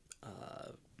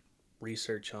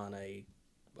research on a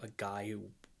guy who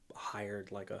hired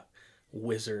like a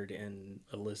wizard in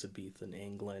Elizabethan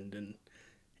England,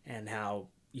 and how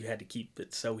you had to keep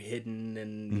it so hidden,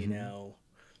 and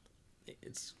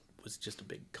it was just a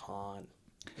big con,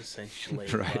 essentially.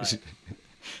 Right.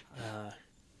 But,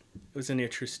 it was an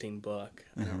interesting book.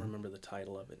 I don't remember the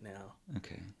title of it now.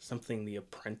 Okay. Something The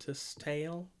Apprentice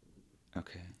Tale.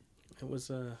 Okay. It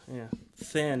was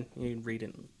thin. You can read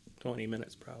it in 20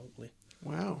 minutes probably.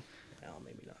 Wow. Well,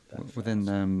 maybe not that fast. Well,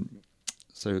 then,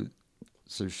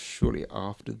 so shortly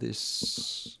after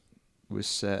this was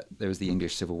set, there was the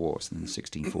English Civil War in the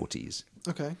 1640s.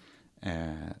 Okay.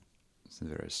 So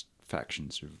various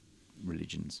factions of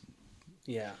religions,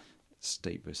 Yeah.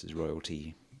 state versus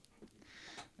royalty.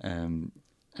 And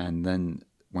then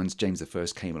once James I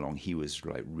came along, he was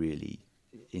like really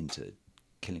into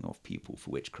killing off people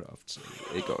for witchcraft. So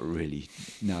it got really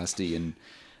nasty. And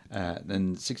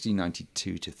then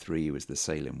 1692 to 3 was the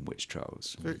Salem witch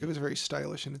trials. It was very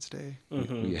stylish in its day.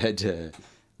 We had And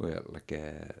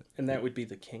that would be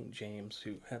the King James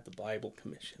who had the Bible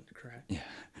commissioned, correct?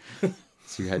 yeah.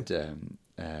 So you had the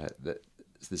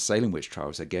Salem witch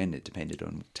trials. Again, it depended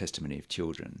on testimony of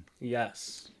children.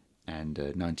 Yes. And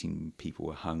 19 people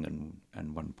were hung,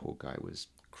 and one poor guy was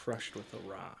Crushed with a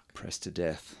rock. pressed to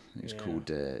death. It was Yeah.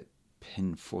 called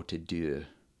peine forte dieu.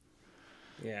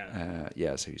 Yeah.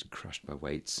 So he was crushed by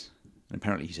weights. And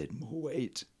apparently he said, more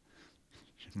weight.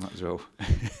 Might as well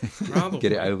Probably.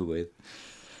 get it over with.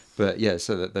 But yeah,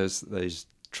 so that those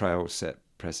trials set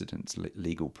precedents,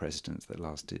 legal precedents that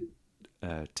lasted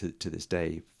to this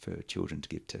day for children to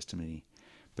give testimony.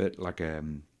 But like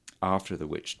after the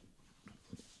witch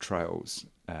trials,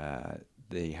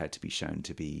 they had to be shown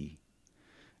to be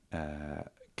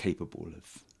capable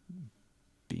of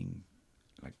being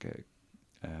like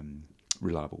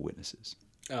reliable witnesses.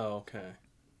 Oh, okay.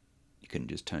 You couldn't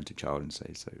just turn to a child and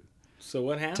say, so So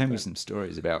what happened? tell me some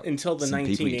stories about Until the some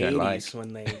people you don't 1980s like.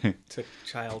 when they took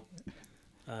child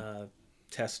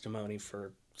testimony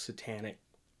for satanic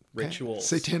rituals.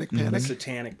 Satanic Panic.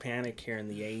 Satanic Panic here in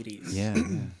the 80s. Yeah,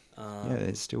 yeah,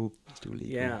 it's still legal.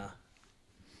 Yeah.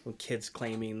 When kids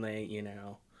claiming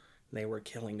they were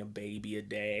killing a baby a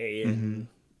day and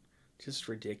just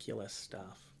ridiculous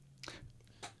stuff.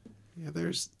 Yeah,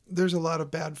 there's a lot of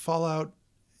bad fallout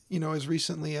as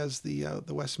recently as the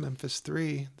West Memphis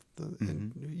Three,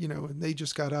 and they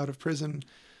just got out of prison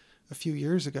a few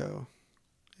years ago.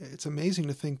 It's amazing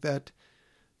to think that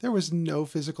there was no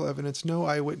physical evidence, no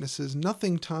eyewitnesses,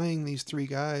 nothing tying these three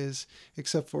guys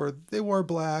except for they wore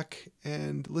black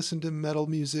and listened to metal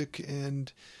music,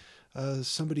 and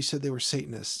somebody said they were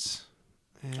Satanists.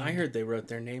 And I heard they wrote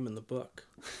their name in the book,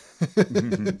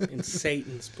 in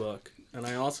Satan's book. And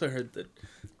I also heard that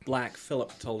Black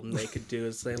Phillip told them they could do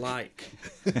as they like.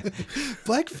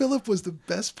 Black Phillip was the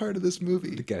best part of this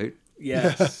movie. The goat.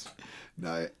 Yes.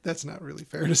 No, that's not really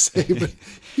fair to say, but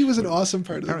he was an awesome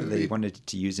part of the Apparently, movie. they wanted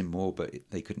to use him more, but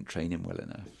they couldn't train him well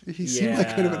enough. He seemed like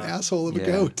kind of an Yeah. asshole of a Yeah.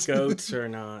 goat. Goats are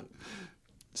not.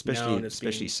 Known as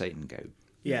Especially being- Satan goat.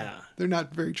 Yeah. They're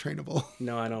not very trainable.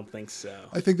 No, I don't think so.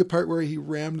 I think the part where he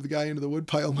rammed the guy into the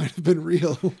woodpile might have been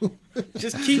real.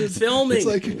 Just keep filming. It's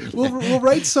like we'll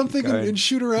write something Go ahead. and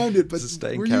shoot around it, but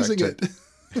Sustain we're using it.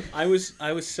 character. I was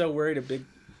so worried a big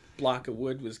block of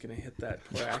wood was going to hit that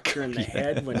poor actor in the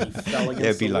head when he fell against Yeah,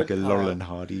 it'd be the like a wood Laurel pile. and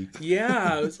Hardy.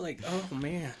 Yeah, I was like, oh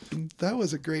man. That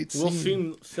was a great scene.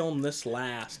 We'll film this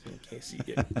last in case you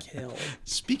get killed.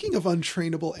 Speaking of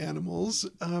untrainable animals,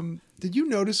 did you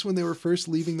notice when they were first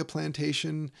leaving the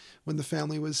plantation, when the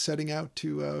family was setting out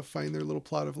to find their little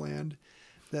plot of land,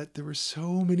 that there were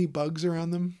so many bugs around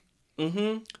them?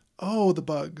 Mm-hmm. Oh, the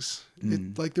bugs.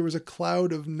 Like there was a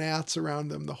cloud of gnats around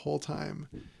them the whole time.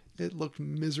 It looked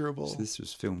miserable. So this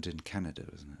was filmed in Canada,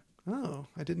 wasn't it? Oh,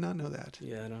 I did not know that.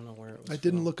 Yeah, I don't know where it was. I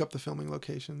didn't filmed. look up the filming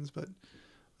locations, but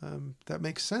that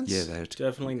makes sense. Yeah, they had to,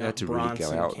 Definitely they not had to really Bronson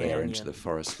go out there into Canyon. the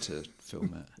forest to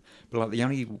film it. But like the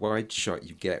only wide shot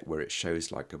you get where it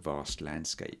shows like a vast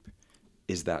landscape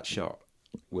is that shot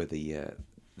where the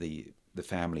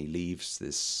family leaves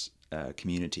this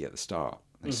community at the start.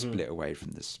 They split away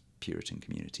from this Puritan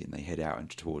community and they head out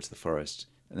into towards the forest.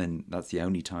 And then that's the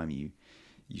only time you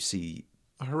see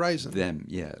A horizon. them,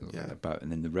 Yeah. about,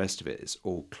 and then the rest of it is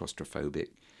all claustrophobic.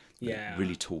 Yeah.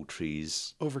 Really tall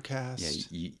trees.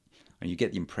 Overcast. Yeah, and you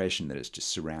get the impression that it's just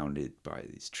surrounded by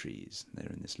these trees. They're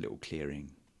in this little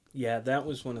clearing. Yeah, that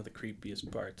was one of the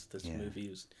creepiest parts of this Yeah. movie,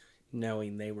 was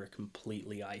knowing they were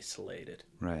completely isolated.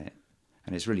 Right,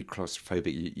 and it's really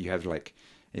claustrophobic. You have like,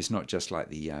 it's not just like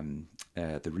the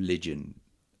religion.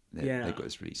 Yeah. They've got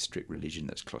this really strict religion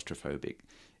that's claustrophobic.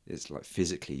 It's like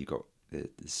physically you got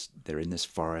they're in this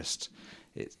forest.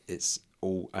 It's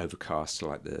all overcast, so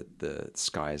like the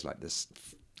sky is like this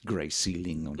grey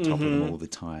ceiling on top of them all the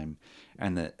time,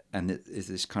 and it is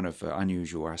this kind of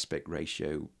unusual aspect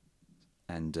ratio,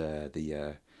 and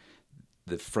the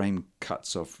frame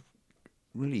cuts off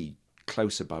really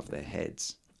close above their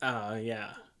heads.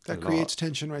 Yeah. That a creates lot.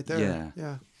 tension right there. Yeah.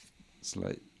 Yeah. It's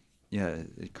like, yeah,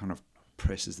 it kind of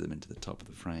presses them into the top of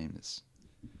the frame.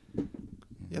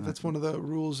 Yeah, that's one of the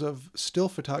rules of still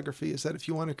photography, is that if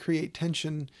you want to create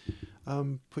tension,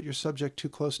 put your subject too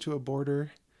close to a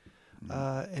border.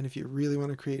 And if you really want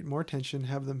to create more tension,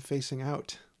 have them facing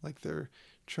out, like they're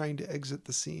trying to exit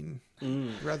the scene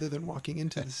rather than walking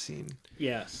into the scene.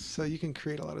 Yes. So you can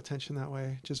create a lot of tension that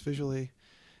way, just visually.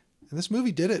 And this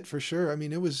movie did it for sure. I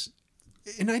mean, it was,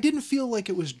 and I didn't feel like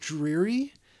it was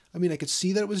dreary. I mean, I could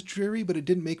see that it was dreary, but it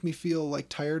didn't make me feel like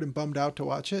tired and bummed out to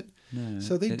watch it. No,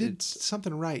 So they did it's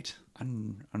something right.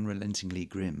 unrelentingly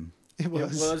grim. It It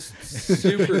was. was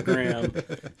super grim.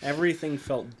 Everything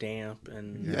felt damp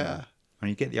and Yeah. And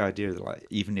you get the idea that like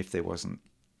even if there wasn't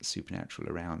supernatural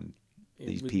around, it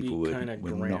these would people be were kinda not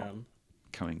grim.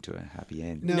 coming to a happy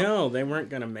end. No. No, they weren't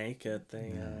gonna make it.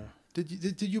 They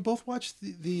Did you both watch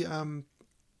the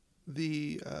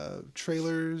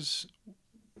trailers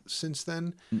since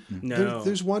then? no.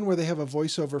 There's one where they have a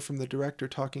voiceover from the director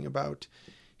talking about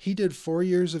he did 4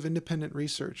 years of independent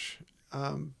research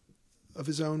of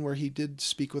his own, where he did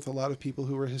speak with a lot of people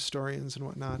who were historians and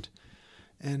whatnot,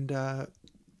 and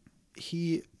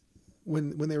he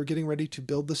when they were getting ready to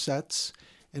build the sets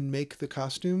and make the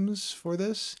costumes for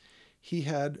this, he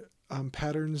had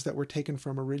patterns that were taken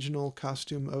from original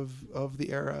costume of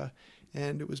the era,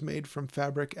 and it was made from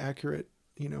fabric accurate.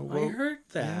 I heard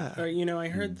that. Yeah. I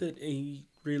heard that he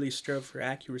really strove for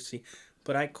accuracy,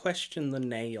 but I questioned the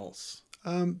nails.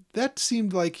 That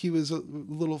seemed like he was a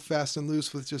little fast and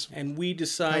loose with just And we pounded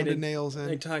decided, nails in.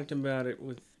 I talked about it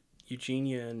with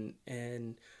Eugenia,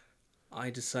 and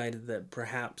I decided that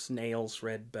perhaps nails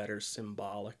read better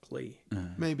symbolically.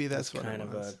 Maybe that's what kind it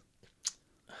of was.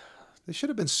 They should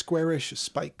have been squarish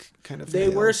spike kind of They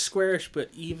nails. were squarish, but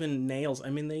even nails. I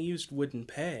mean, they used wooden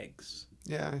pegs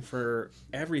Yeah. for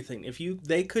everything.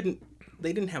 They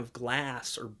didn't have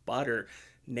glass or butter.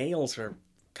 Nails are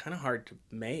kind of hard to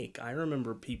make. I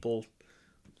remember people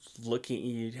looking,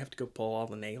 you'd have to go pull all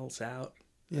the nails out.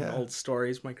 Yeah. Old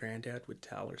stories my granddad would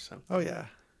tell or something. Oh yeah.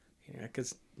 Yeah,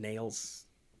 because nails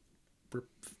were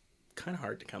kind of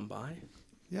hard to come by.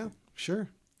 Yeah, sure.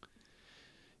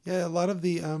 Yeah, a lot of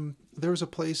the there was a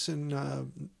place in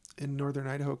northern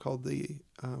Idaho called the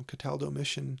Cataldo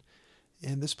Mission,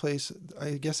 and this place,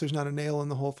 I guess there's not a nail in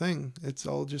the whole thing. It's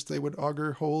all just they would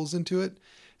auger holes into it,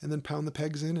 and then pound the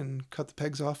pegs in and cut the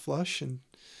pegs off flush, and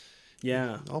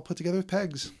Yeah. all put together with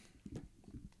pegs.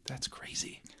 That's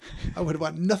crazy. I would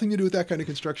want nothing to do with that kind of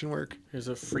construction work. There's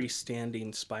a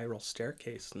freestanding spiral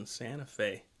staircase in Santa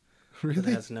Fe that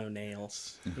Really? has no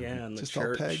nails. Yeah, in the Just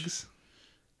church. all pegs.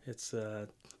 It's the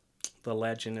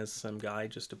legend is some guy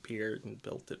just appeared and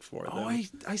built it for them. Oh,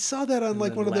 I saw that on and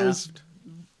like then one of those left.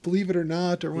 Believe It or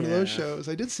Not or one of those Yeah. shows.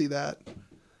 I did see that.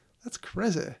 That's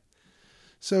crazy.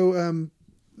 So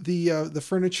the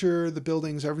furniture, the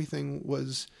buildings, everything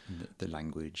was The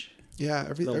language. yeah, The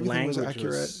everything was language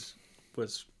accurate.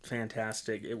 was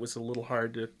fantastic. It was a little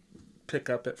hard to pick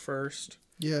up at first.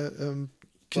 Yeah,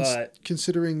 But-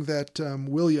 considering that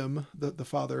William, the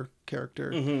father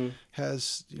character, Mm-hmm.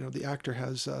 has the actor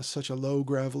has such a low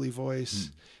gravelly voice,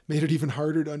 made it even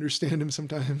harder to understand him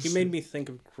sometimes. He made me think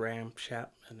of Graham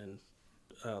Chapman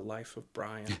in Life of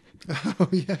Brian. oh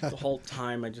yeah, The whole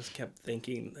time I just kept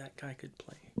thinking that guy could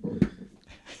play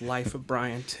Life of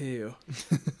Brian too.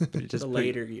 But it does The put-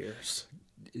 later years.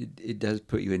 it does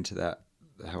put you into the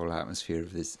whole atmosphere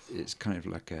of this. It's kind of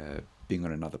like being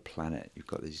on another planet. You've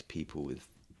got these people with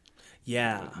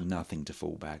Yeah. nothing to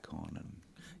fall back on, and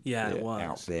Yeah, it they're was.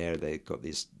 out there. They've got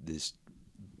this.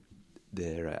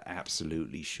 They're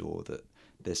absolutely sure that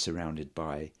they're surrounded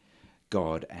by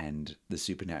God and the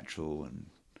supernatural, and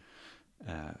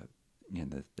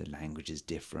the language is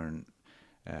different.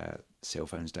 Cell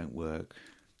phones don't work.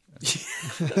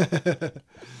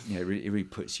 It really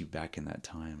puts you back in that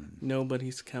time. And,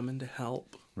 Nobody's coming to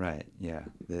help. right? Yeah.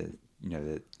 They're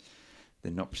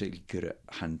not particularly good at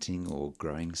hunting or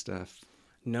growing stuff.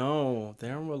 No,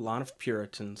 there were a lot of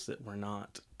Puritans that were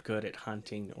not good at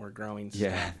hunting or growing stuff.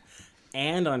 Yeah.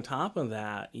 And on top of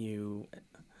that,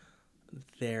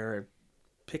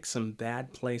 pick some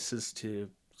bad places to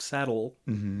settle,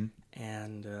 Mm-hmm.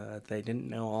 and they didn't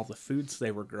know all the foods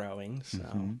they were growing. So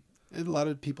And a lot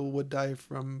of people would die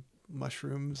from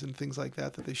mushrooms and things like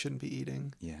that they shouldn't be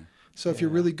eating. Yeah. So if you're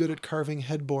Yeah. really good at carving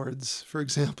headboards, for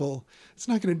example, it's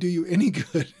not going to do you any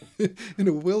good in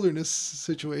a wilderness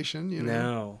situation.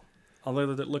 no, although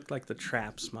it looked like the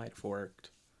traps might have worked.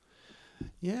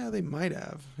 Yeah, they might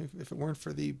have if it weren't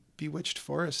for the bewitched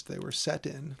forest they were set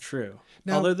in. True.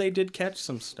 Now- Although they did catch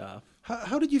some stuff.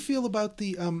 How did you feel about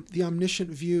the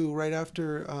omniscient view right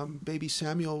after baby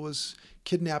Samuel was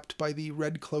kidnapped by the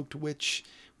red-cloaked witch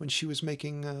when she was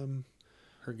making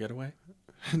Her getaway.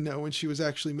 no, when she was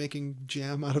actually making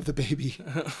jam out of the baby?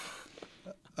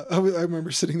 I remember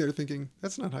sitting there thinking,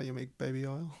 that's not how you make baby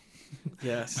oil.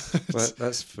 Yes. Well,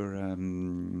 that's for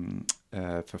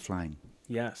flying.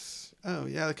 Yes. Oh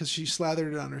yeah, because she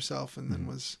slathered it on herself and then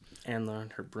was And on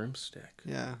her broomstick,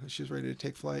 she was ready to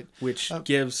take flight. which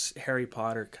gives Harry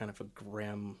Potter kind of a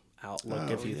grim outlook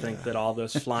Oh, if you think yeah. that all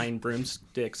those flying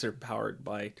broomsticks are powered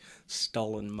by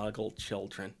stolen Muggle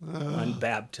children,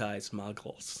 unbaptized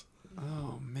Muggles.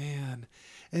 Oh man,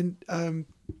 and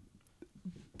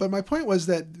but my point was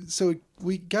that so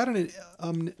we got an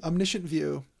omniscient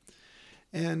view,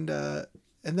 and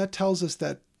that tells us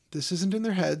that this isn't in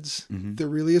their heads. Mm-hmm. There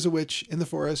really is a witch in the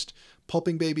forest,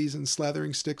 pulping babies and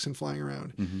slathering sticks and flying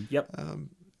around. Mm-hmm. Yep.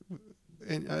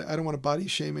 And I don't want to body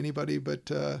shame anybody,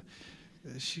 but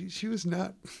she was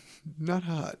not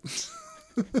hot,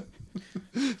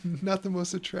 not the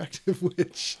most attractive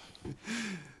witch.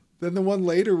 Then the one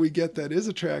later we get that is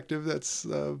attractive. That's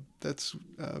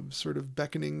sort of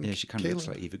beckoning. Yeah, she kind of looks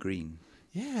Caleb. like Eva Green.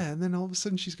 Yeah, and then all of a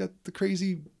sudden she's got the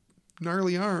crazy,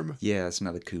 gnarly arm. Yeah, that's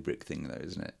another Kubrick thing, though,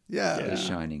 isn't it? Yeah, The Yeah.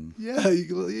 Shining.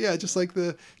 yeah, just like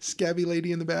the scabby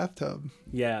lady in the bathtub.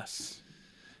 Yes.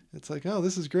 It's like, oh,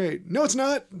 this is great. No, it's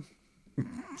not.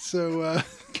 So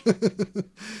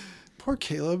poor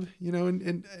Caleb,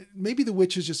 and maybe the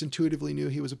witches just intuitively knew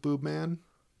he was a boob man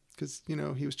because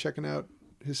he was checking out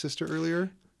his sister earlier,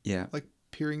 Yeah. like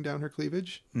peering down her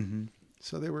cleavage. Mm-hmm.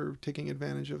 So they were taking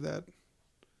advantage of that.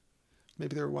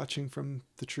 Maybe they were watching from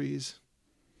the trees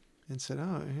and said,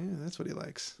 oh, yeah, that's what he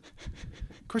likes.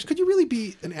 Of course, could you really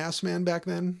be an ass man back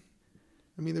then?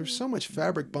 I mean, there's so much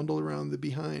fabric bundled around the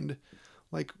behind.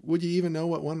 Like, would you even know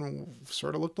what one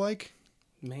sort of looked like?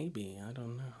 Maybe. I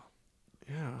don't know.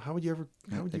 Yeah. How would you ever?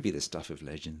 How would That'd you? be the stuff of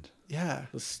legend. Yeah.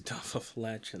 The stuff of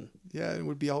legend. Yeah. It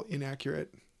would be all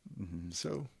inaccurate. Mm-hmm.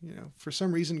 So for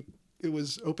some reason, it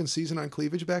was open season on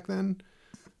cleavage back then,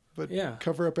 but Yeah.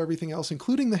 cover up everything else,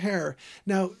 including the hair.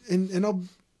 Now,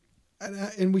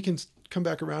 and we can come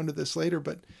back around to this later,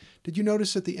 but did you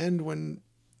notice at the end when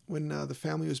the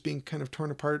family was being kind of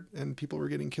torn apart and people were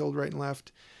getting killed right and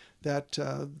left, that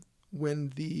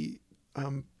when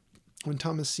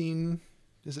Thomasine,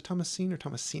 is it Thomasine or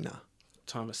Thomasina?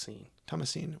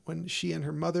 Thomasine, when she and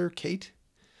her mother, Kate,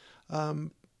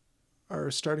 are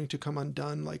starting to come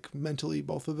undone, like mentally,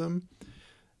 both of them,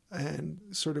 and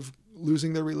sort of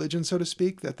losing their religion, so to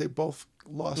speak, that they both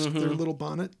lost their little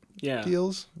bonnet Yeah.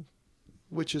 deals,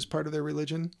 which is part of their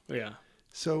religion. Yeah.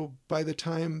 So by the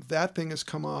time that thing has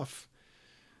come off,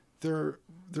 their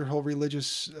whole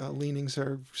religious leanings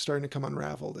are starting to come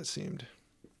unraveled, it seemed.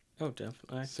 Oh,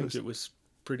 definitely. I So think it was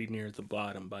pretty near the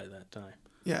bottom by that time.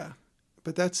 Yeah.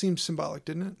 But that seemed symbolic,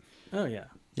 didn't it? Oh, yeah.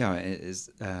 Yeah, it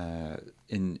is.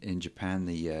 In Japan,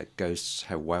 the ghosts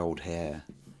have wild hair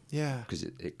Yeah. because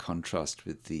it contrasts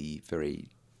with the very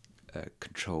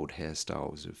controlled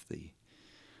hairstyles of the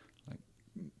like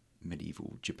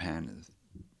medieval Japan.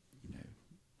 You know,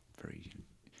 very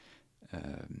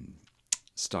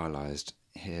stylized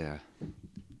hair,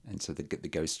 and so the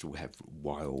ghosts will have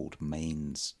wild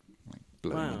manes like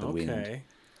blowing Wow, in the wind. okay.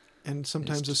 And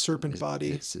sometimes a serpent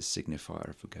body. It's a signifier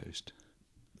of a ghost.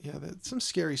 Yeah, that's some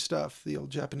scary stuff, the old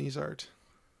Japanese art.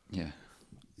 Yeah.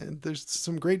 And there's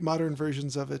some great modern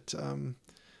versions of it.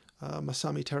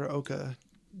 Masami Teraoka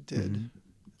did. Did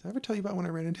I ever tell you about when I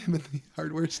ran into him in the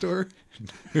hardware store?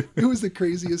 It was the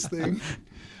craziest thing.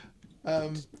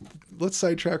 Let's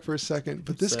sidetrack for a second.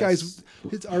 But this guy's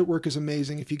his artwork is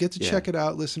amazing. If you get to check it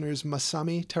out, listeners,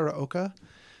 Masami Teraoka,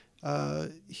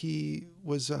 he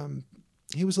was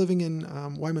living in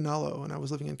Waimanalo, and I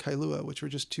was living in Kailua, which were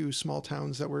just two small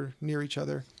towns that were near each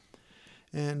other.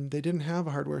 And they didn't have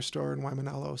a hardware store in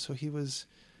Waimanalo, so he was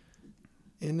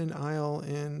in an aisle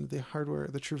in the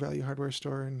True Value hardware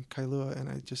store in Kailua, and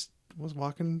I just was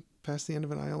walking past the end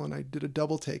of an aisle, and I did a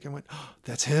double take and went, oh,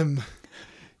 that's him.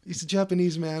 He's a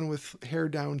Japanese man with hair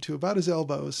down to about his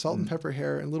elbows, salt and pepper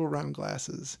hair, and little round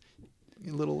glasses,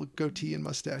 a little goatee and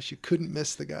mustache. You couldn't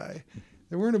miss the guy.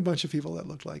 There weren't a bunch of people that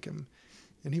looked like him,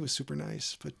 and he was super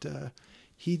nice. But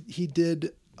he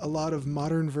did a lot of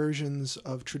modern versions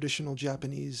of traditional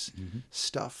Japanese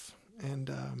stuff.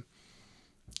 And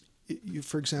you,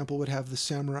 for example, would have the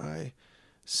samurai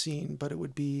scene, but it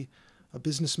would be a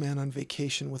businessman on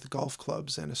vacation with golf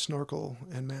clubs and a snorkel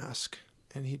and mask.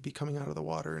 And he'd be coming out of the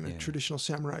water in a traditional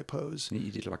samurai pose. And he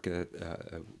did like a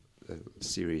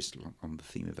series on the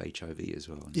theme of HIV as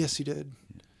well. Yes, he did.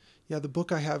 Yeah, the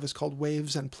book I have is called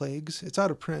Waves and Plagues. It's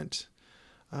out of print,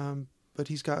 but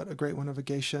he's got a great one of a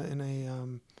geisha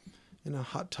in a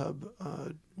hot tub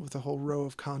with a whole row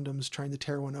of condoms trying to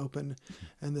tear one open,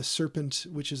 and the serpent,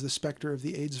 which is the specter of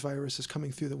the AIDS virus, is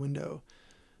coming through the window,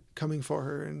 coming for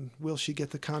her, and will she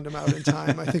get the condom out in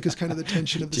time? I think is kind of the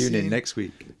tension of the scene. Tune in next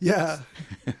week. Yeah,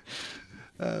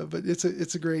 but it's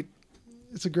a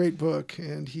great book,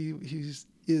 and he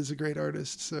is a great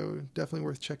artist, so definitely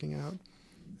worth checking out.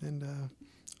 And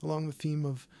along the theme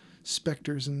of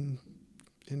specters and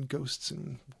ghosts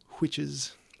and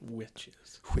witches.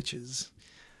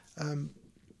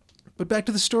 But back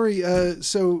to the story.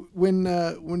 So when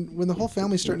the whole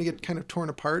family's starting to get kind of torn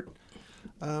apart,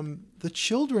 the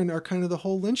children are kind of the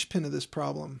whole linchpin of this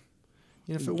problem.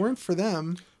 You know, if it weren't for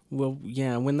them. Well,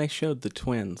 yeah, when they showed the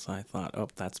twins, I thought, oh,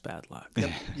 that's bad luck.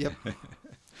 Yep.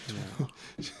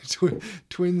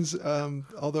 Twins,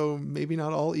 although maybe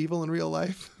not all evil in real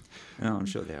life. No, I'm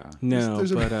sure they are. No,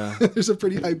 but there's a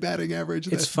pretty high batting average.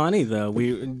 It's funny though.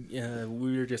 We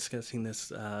were discussing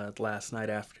this last night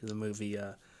after the movie.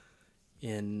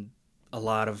 In a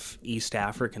lot of East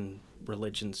African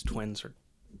religions, twins are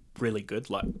really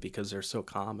good luck because they're so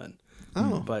common.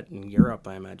 Oh. But in Europe,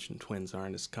 I imagine twins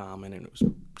aren't as common, and it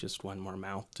was just one more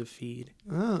mouth to feed.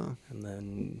 Oh. And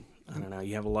then I don't know.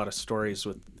 You have a lot of stories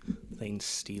with things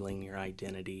stealing your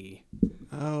identity.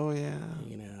 Oh yeah.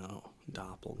 You know,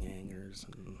 doppelgangers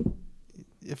and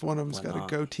if one of them's got a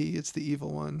goatee, it's the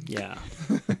evil one. Yeah.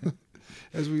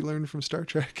 As we learned from Star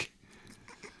Trek.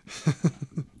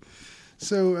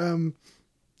 So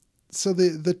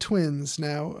the twins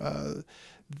now,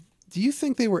 do you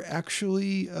think they were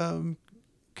actually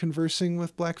conversing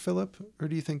with Black Phillip, or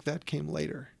do you think that came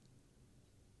later?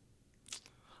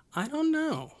 I don't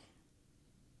know.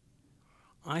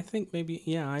 I think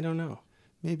maybe, I don't know.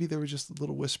 Maybe there were just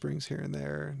little whisperings here and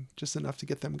there, just enough to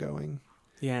get them going.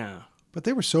 Yeah. But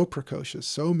they were so precocious,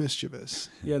 so mischievous.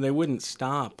 Yeah, they wouldn't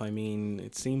stop. I mean,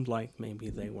 it seemed like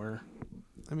maybe they were.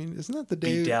 I mean, isn't that the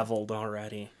day? Bedeviled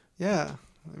already. Yeah.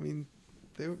 I mean,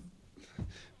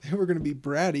 they were going to be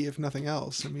bratty if nothing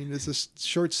else. I mean, it's a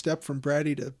short step from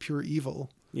bratty to pure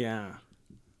evil. Yeah.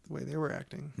 The way they were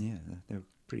acting. Yeah, they were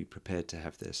pretty prepared to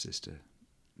have their sister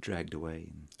dragged away.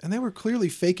 And they were clearly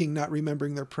faking not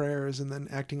remembering their prayers and then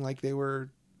acting like they were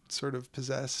sort of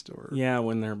possessed or... Yeah,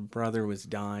 when their brother was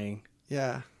dying.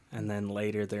 Yeah. And then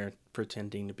later they're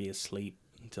pretending to be asleep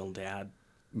until Dad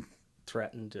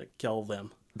threatened to kill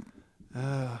them.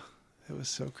 It was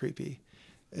so creepy.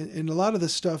 And a lot of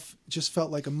this stuff just felt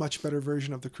like a much better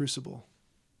version of The Crucible.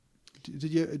 Did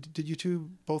you two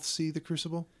both see The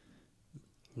Crucible?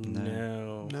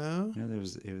 No. No? You know,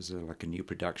 it was like a new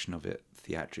production of it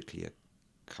theatrically a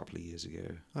couple of years ago.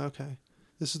 Okay.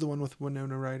 This is the one with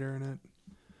Winona Ryder in it.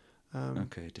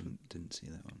 Okay, didn't see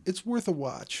that one. It's worth a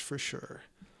watch for sure.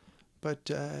 But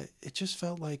it just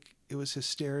felt like it was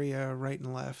hysteria right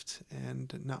and left,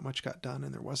 and not much got done,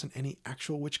 and there wasn't any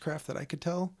actual witchcraft that I could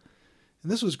tell.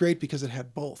 And this was great because it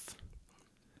had both.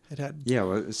 It had... Yeah,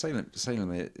 well,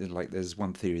 Salem, like there's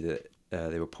one theory that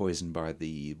they were poisoned by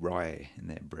the rye in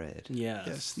their bread. Yes.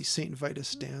 Yes, the St.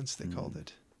 Vitus dance, they called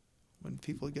it. When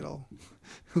people get all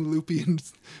loopy and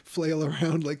flail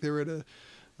around like they were at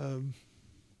a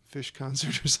Fish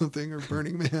concert or something, or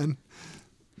Burning Man.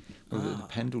 Well, the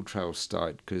Pendle Trail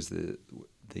started because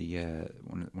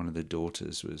one of the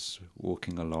daughters was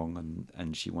walking along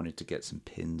and she wanted to get some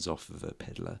pins off of a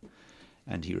peddler,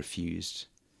 and he refused,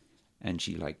 and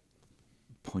she like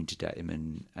pointed at him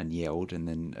and yelled, and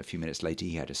then a few minutes later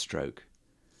he had a stroke.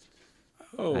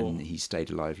 Oh. And he stayed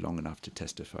alive long enough to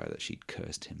testify that she'd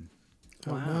cursed him.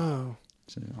 Oh, no.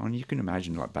 So, I mean, you can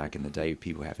imagine, like back in the day,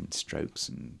 people having strokes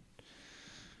and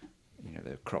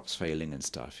their crops failing and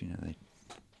stuff. They'd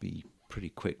be pretty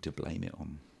quick to blame it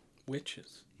on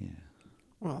Witches. Yeah.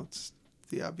 Well, it's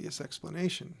the obvious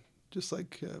explanation. Just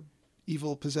like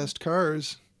evil possessed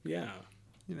cars. Yeah.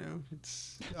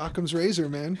 It's Occam's razor,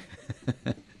 man.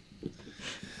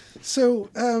 So,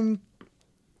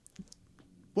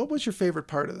 what was your favorite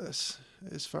part of this,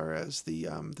 as far as the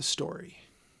story?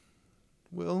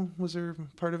 Will, was there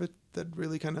part of it that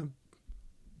really kind of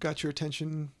got your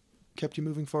attention, kept you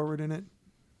moving forward in it?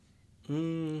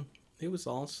 It was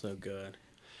also good.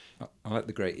 I like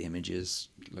the great images,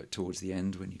 like towards the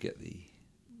end when you get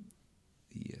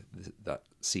that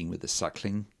scene with the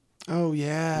suckling. Oh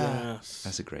yeah, Yes.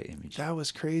 That's a great image. that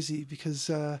was crazy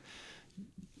because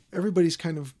everybody's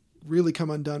kind of really come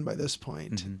undone by this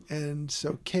point. And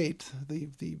so Kate,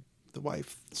 the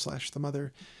wife / the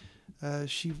mother,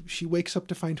 she wakes up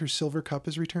to find her silver cup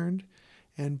is returned,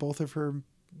 and both of her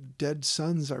dead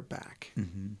sons are back.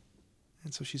 And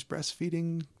so she's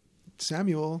breastfeeding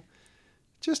Samuel,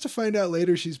 just to find out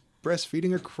later she's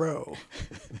breastfeeding a crow,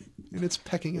 and it's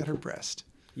pecking at her breast.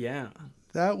 Yeah.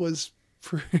 That was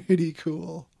pretty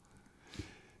cool.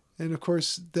 And of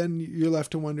course, then you're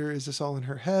left to wonder, is this all in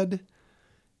her head?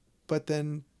 But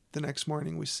then the next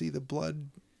morning we see the blood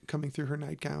coming through her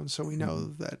nightgown, so we know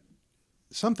that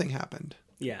something happened.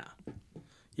 Yeah.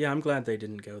 Yeah, I'm glad they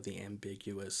didn't go the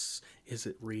ambiguous, is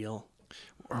it real?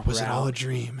 Or was it all a route.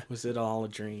 dream? Was it all a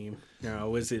dream? No,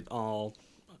 was it all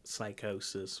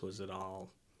psychosis? Was it all...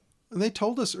 And they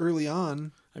told us early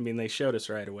on, I mean, they showed us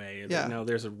right away. Yeah. That, no,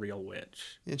 there's a real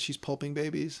witch. and she's pulping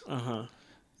babies. Uh-huh.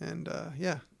 And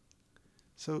yeah.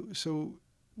 So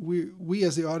we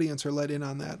as the audience are let in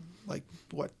on that, like,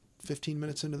 what, 15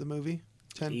 minutes into the movie?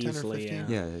 10 or Easily, 15? yeah.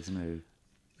 Yeah, there's no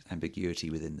ambiguity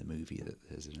within the movie that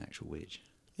there's an actual witch.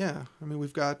 Yeah. I mean,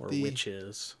 we've got Or the...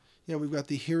 witches. Yeah, we've got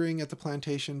the hearing at the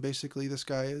plantation. Basically, this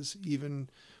guy is even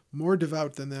more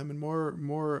devout than them and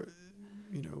more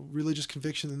religious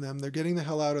conviction than them. They're getting the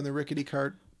hell out on the rickety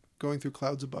cart, going through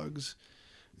clouds of bugs.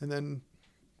 And then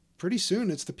pretty soon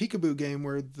it's the peekaboo game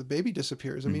where the baby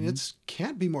disappears. I mean, it's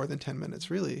can't be more than 10 minutes,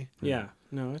 really. Yeah.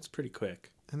 No, it's pretty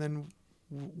quick. And then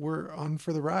we're on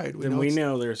for the ride. Then we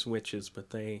know there's witches,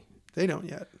 but they don't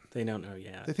yet. don't know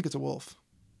yet. They think it's a wolf.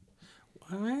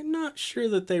 I'm not sure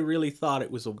that they really thought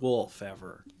it was a wolf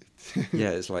ever. Yeah,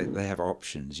 it's like they have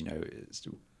options, It's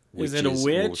Is it a witches,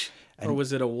 witch wolves, or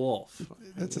was it a wolf?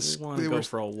 That's We want to go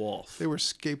for a wolf. They were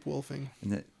scape wolfing.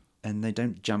 and they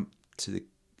don't jump to the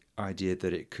idea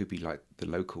that it could be like the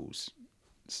locals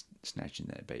snatching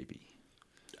their baby.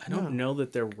 I don't know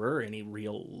that there were any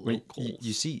real When locals.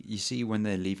 you see when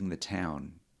they're leaving the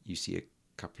town, you see a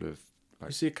couple of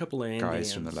You see a couple of guys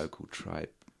Indians. from the local tribe,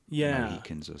 Yeah.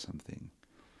 Mohicans or something.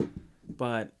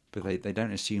 But But they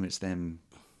don't assume it's them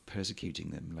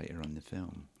persecuting them later on in the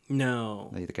film. no.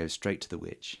 They go straight to the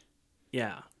witch.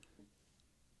 Yeah.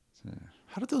 So,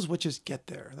 How did those witches get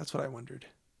there? That's what I wondered.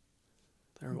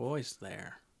 They're always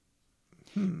there.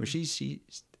 well, she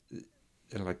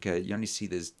like you only see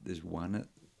there's one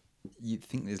you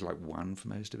think there's like one for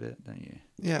most of it, don't you?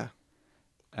 Yeah.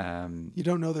 You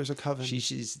don't know there's a coven.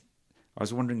 She's. I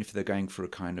was wondering if they're going for a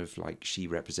kind of like she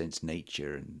represents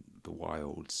nature and the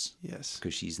wilds. Yes.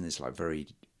 Because she's in this like very.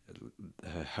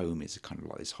 Her home is kind of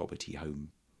like this hobbity home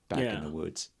back in the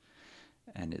woods,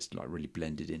 and it's like really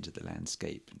blended into the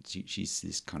landscape. And she's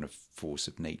this kind of force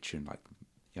of nature, and like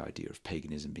the idea of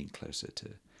paganism being closer to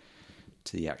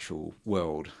the actual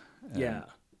world. Yeah.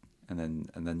 And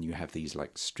then you have these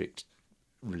like strict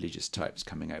religious types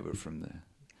coming over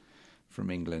from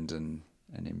England and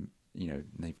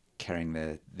they carrying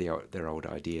their old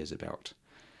ideas about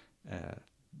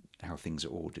how things are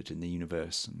ordered in the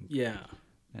universe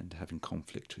and having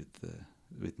conflict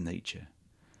with nature.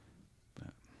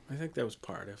 But I think that was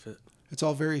part of it. It's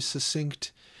all very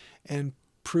succinct and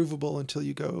provable until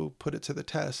you go put it to the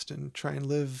test and try and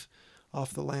live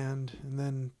off the land, and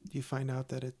then you find out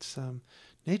that it's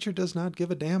nature does not give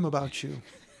a damn about you.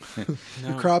 No.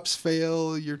 Your crops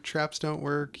fail, your traps don't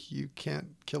work, you can't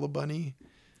kill a bunny.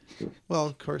 Well,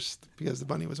 of course, because the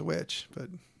bunny was a witch, but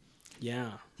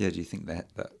Yeah. yeah, do you think that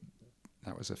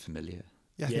was a familiar?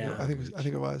 yeah, I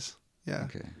think it was. Yeah.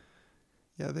 Okay.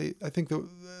 Yeah,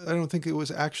 I don't think it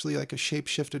was actually like a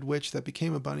shape-shifted witch that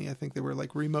became a bunny. I think they were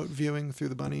like remote viewing through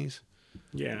the bunnies.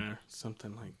 Yeah,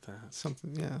 something like that.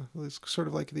 Something, yeah. It was sort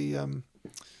of like the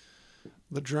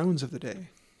drones of the day.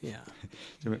 Yeah.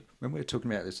 So when we were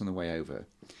talking about this on the way over,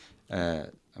 I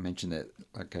mentioned that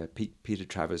like Peter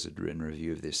Travers had written a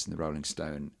review of this in the Rolling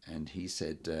Stone, and he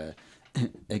said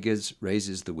Eggers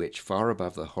raises the witch far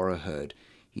above the horror herd.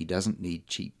 He doesn't need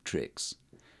cheap tricks.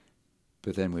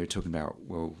 But then we were talking about,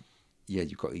 well, yeah,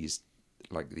 you've got these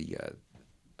like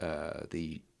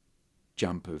the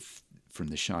jump from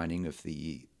The Shining of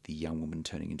the young woman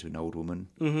turning into an old woman,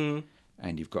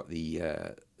 and you've got the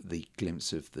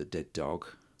glimpse of the dead dog.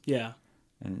 Yeah.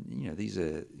 And these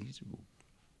are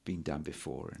been done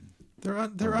before, and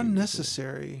They're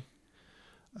unnecessary.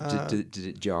 Did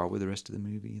it jar with the rest of the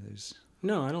movie? Those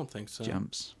No, I don't think so.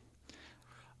 jumps.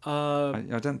 Uh,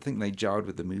 I don't think they jarred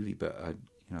with the movie, but I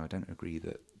don't agree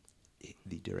that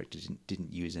the director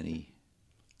didn't use any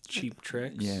cheap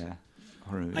tricks.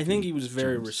 horror movie I think he was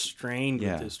very jumps. restrained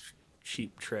Yeah. with his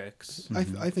cheap tricks. I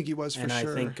think he was for And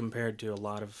sure. I think compared to a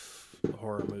lot of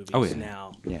horror movies Oh, yeah.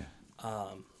 now, Yeah.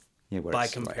 Where by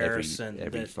it's like comparison,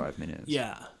 every that- 5 minutes.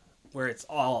 yeah, where it's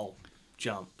all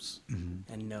jumps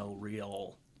and no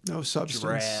real No substance.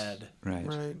 dread. Right.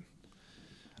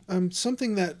 Right.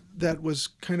 Something that was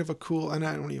kind of a cool, and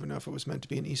I don't even know if it was meant to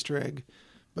be an Easter egg,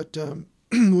 but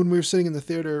when we were sitting in the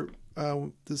theater,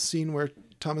 the scene where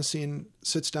Thomasine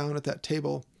sits down at that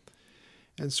table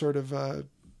and sort of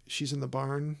she's in the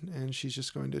barn and she's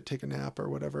just going to take a nap or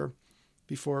whatever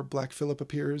before Black Phillip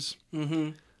appears.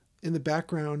 Mm-hmm. In the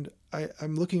background,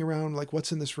 I'm looking around like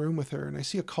what's in this room with her, and I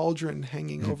see a cauldron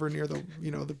hanging over near the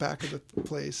the back of the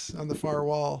place on the far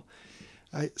wall.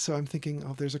 So I'm thinking,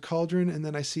 oh, there's a cauldron, and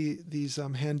then I see these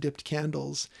hand-dipped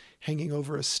candles hanging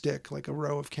over a stick, like a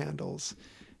row of candles.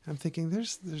 I'm thinking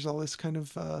there's all this kind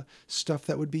of stuff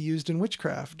that would be used in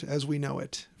witchcraft as we know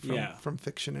it from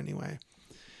fiction anyway.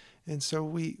 And so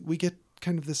we get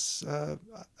kind of this, I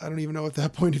don't even know at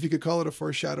that point if you could call it a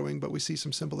foreshadowing, but we see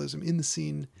some symbolism in the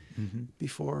scene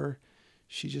before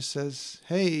she just says,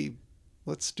 hey,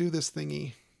 let's do this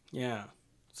thingy. Yeah.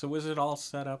 So was it all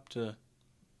set up to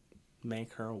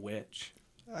make her a witch?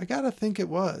 I gotta think it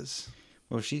was.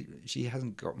 Well, she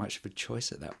hasn't got much of a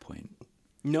choice at that point.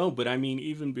 No, but I mean,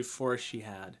 even before she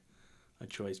had a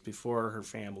choice, before her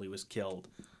family was killed,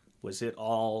 was it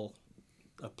all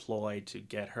a ploy to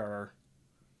get her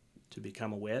to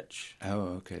become a witch? Oh,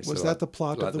 okay. Was that the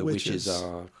plot like of the witches?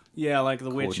 are? Yeah, like the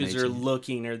witches are Coordinating.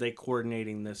 looking, are they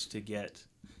coordinating this to get,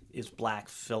 is Black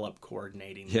Phillip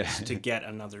coordinating this Yeah. to get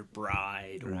another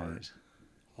bride or Right.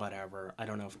 whatever? I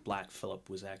don't know if Black Phillip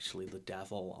was actually the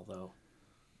devil, although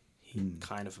he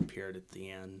kind of appeared at the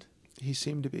end. He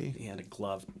seemed to be. He had a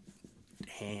gloved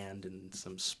hand and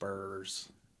some spurs.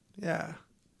 Yeah.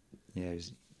 Yeah,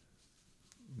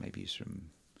 maybe he's from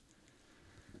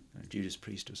Judas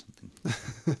Priest or something.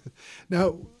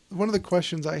 Now, one of the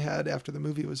questions I had after the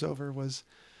movie was over was,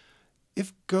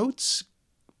 if goats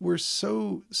were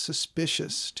so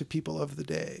suspicious to people of the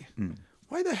day,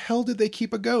 why the hell did they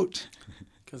keep a goat?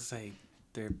 Because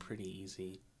they're pretty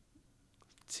easy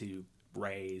to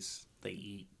raise. They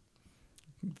eat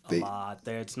a lot.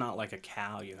 It's not like a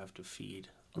cow you have to feed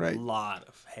a lot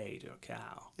of hay to a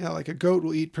cow. Yeah, like a goat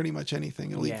will eat pretty much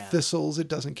anything. It'll eat Yeah. thistles. It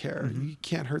doesn't care. You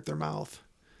can't hurt their mouth.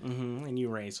 Mm-hmm. And you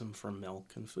raise them for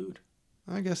milk and food.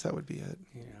 I guess that would be it.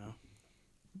 You know.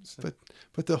 So,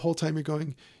 But the whole time you're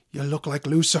going, you look like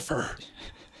Lucifer.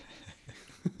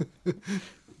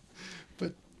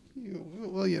 But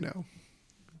well,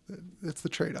 that's the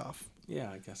trade-off.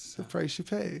 Yeah, I guess so. The price you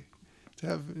pay to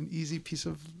have an easy piece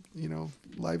of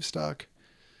livestock.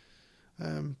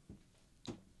 Now,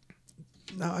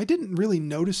 I didn't really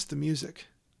notice the music.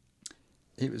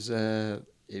 It was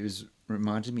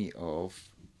reminded me of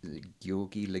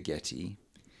Georgi Ligeti,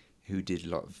 who did a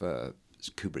lot of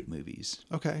Kubrick movies,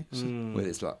 Okay. So, where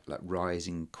there's like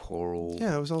rising choral.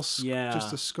 yeah, it was all Yeah.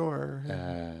 just a score.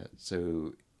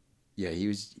 So, yeah, he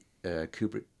was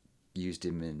Kubrick used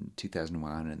him in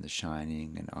 2001 and The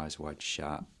Shining and Eyes Wide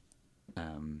Shut,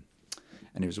 and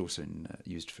it was also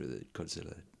used for the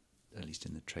Godzilla, at least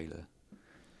in the trailer.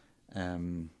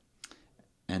 And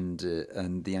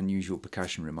the unusual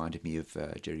percussion reminded me of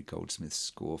Jerry Goldsmith's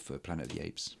score for Planet of the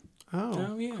Apes.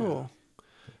 Oh, yeah. cool.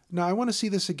 Now, I want to see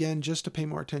this again just to pay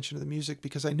more attention to the music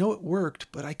because I know it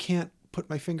worked, but I can't put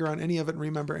my finger on any of it and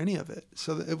remember any of it.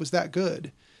 So it was that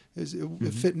good.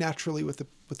 It fit naturally with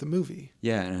the movie.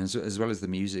 Yeah, and as well as the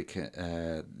music,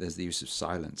 there's the use of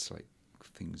silence, like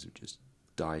things would just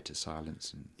die to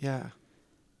silence, and Yeah.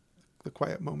 The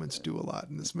quiet moments do a lot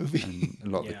in this movie. and a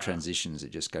lot of the Yeah. transitions, it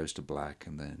just goes to black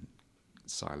and then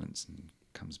silence and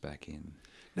comes back in.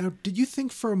 Now, did you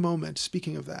think for a moment,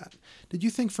 speaking of that, did you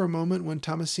think for a moment when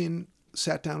Thomasine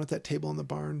sat down at that table in the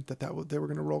barn that they were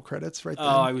going to roll credits right then?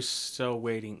 Oh, I was so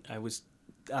waiting. I was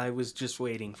just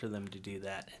waiting for them to do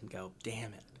that and go,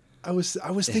 damn it. I was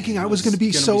thinking I was going to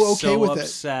be so okay with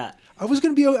upset. it. I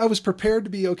was prepared to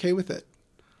be okay with it.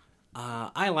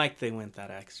 I like they went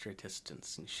that extra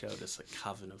distance and showed us a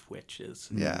coven of witches.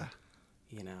 And, Yeah.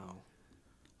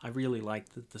 I really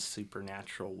liked that the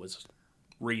supernatural was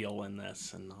real in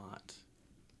this and not,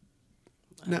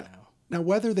 I don't know, Now,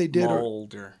 whether they did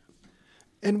mold or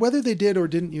whether they did or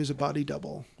didn't use a body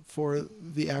double for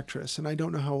the actress, and I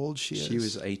don't know how old she is. She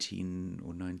was 18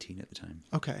 or 19 at the time.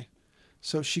 Okay.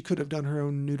 So she could have done her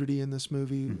own nudity in this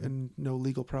movie and no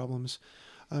legal problems.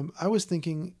 I was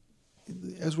thinking,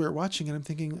 as we were watching it, I'm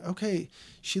thinking, okay,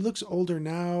 she looks older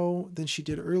now than she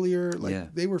did earlier. Like Yeah.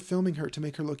 they were filming her to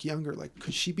make her look younger. Like,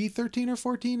 could she be 13 or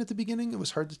 14 at the beginning? It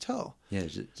was hard to tell. Yeah,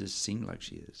 it just seemed like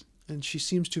she is. And she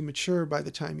seems to mature by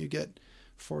the time you get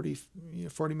 40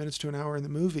 minutes to an hour in the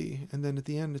movie. And then at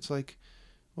the end, it's like,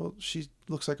 well, she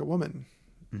looks like a woman,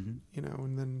 and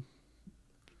then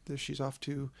there she's off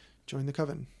to join the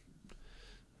coven.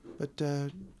 But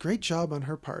great job on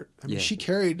her part. I mean, Yeah. she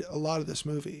carried a lot of this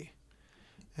movie.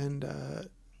 And,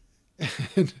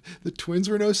 and the twins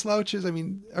were no slouches. I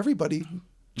mean, everybody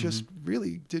just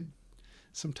really did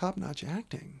some top-notch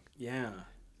acting yeah.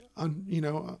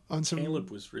 on some.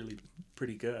 Caleb was really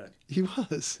pretty good. He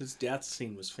was. His death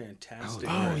scene was fantastic.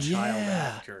 Oh, for a child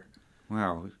yeah. actor.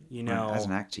 Wow. You know- as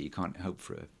an actor, you can't hope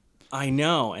for a I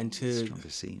know, and to stronger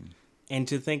scene.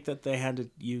 think that they had to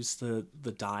use the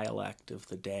dialect of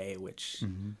the day, which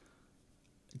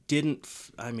didn't.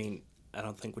 I mean, I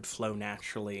don't think would flow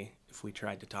naturally if we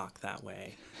tried to talk that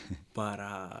way,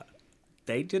 but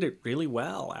they did it really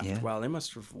well. After a while, they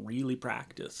must have really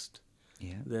practiced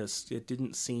Yeah. this. It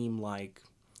didn't seem like,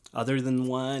 other than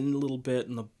one little bit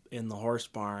in the horse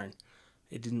barn,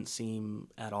 it didn't seem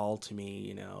at all to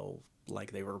me,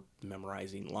 like they were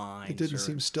memorizing lines. It didn't or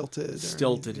seem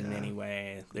stilted. in any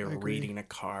way. They were agree. reading a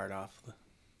card off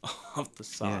the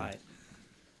side.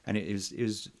 And it was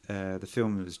the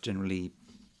film was generally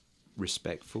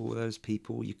respectful of those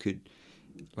people. You could,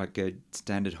 like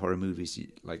standard horror movies,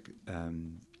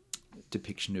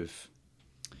 depiction of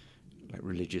like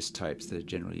religious types, they're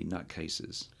generally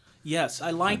nutcases. Yes,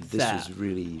 I like And this that. was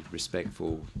really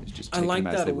respectful. It's just I taking like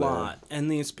them as that they a were. lot. And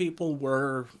these people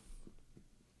were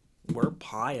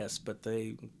pious, but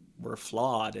they were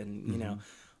flawed. And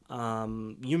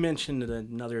you mentioned in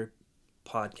another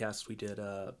podcast we did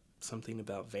something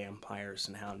about vampires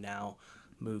and how now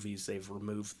movies they've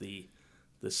removed the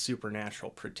supernatural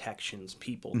protections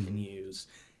people can use,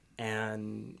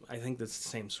 and I think that's the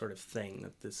same sort of thing.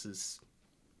 That this is,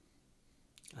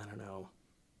 I don't know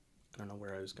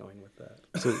where I was going with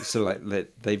that. So like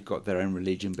they've got their own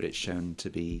religion, but it's shown to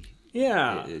be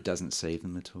it doesn't save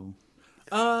them at all.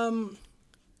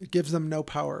 It gives them no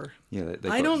power. Yeah,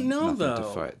 they've I got don't know, nothing to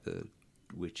though. fight the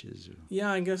witches. Or...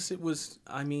 Yeah, I guess it was.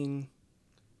 I mean,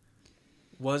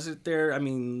 was it there? I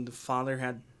mean, the father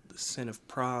had the sin of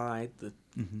pride.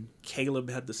 Caleb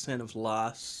had the sin of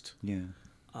lust. Yeah.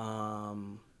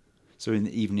 Um, So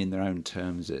even in their own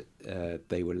terms,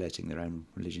 they were letting their own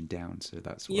religion down. So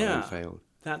that's why they failed.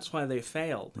 That's why they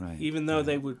failed. Right, Even though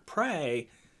they would pray,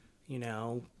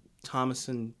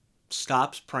 Thomason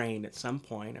stops praying at some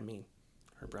point. I mean,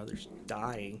 her brother's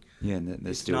dying. Yeah, and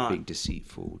they're still not- being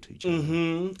deceitful to each other.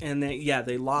 Mm-hmm. And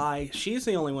they lie. She's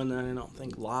the only one that I don't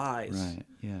think lies. Right,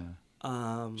 yeah.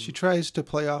 She tries to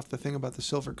play off the thing about the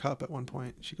silver cup at one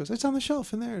point. She goes, "It's on the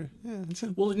shelf in there." Yeah, it's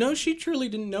in. Well, no, she truly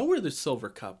didn't know where the silver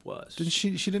cup was. Didn't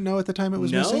she? She didn't know at the time it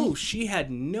was no, missing. she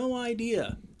had no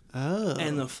idea. Oh.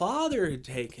 And the father had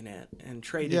taken it and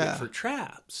traded Yeah. it for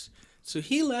traps. So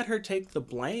he let her take the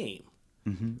blame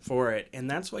for it. And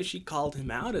that's why she called him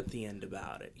out at the end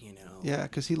about it, you know. Yeah,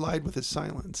 because he lied with his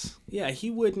silence. Yeah, he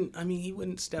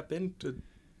wouldn't step in to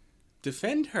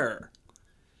defend her.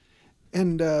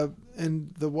 And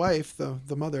the wife,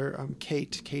 the mother,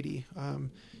 Katie,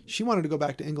 she wanted to go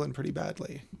back to England pretty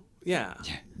badly. Yeah.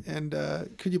 And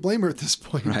could you blame her at this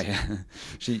point? Right.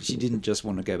 she didn't just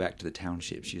want to go back to the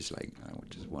township. She was like, I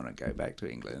just want to go back to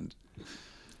England.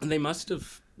 And they must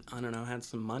have, I don't know, had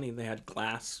some money. They had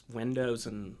glass windows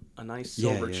and a nice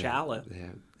silver chalice. They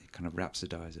kind of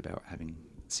rhapsodize about having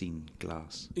seen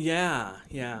glass. Yeah,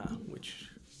 which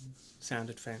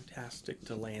sounded fantastic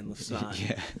to lay in the sun.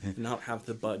 Yeah. And not have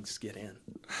the bugs get in.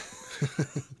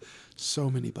 So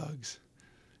many bugs.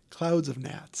 Clouds of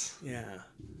gnats. Yeah.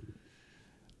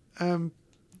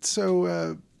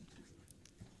 So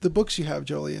the books you have,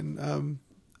 Jolien,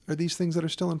 are these things that are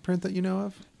still in print that you know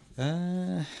of?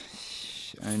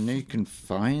 I know you can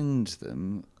find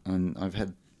them, and I've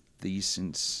had these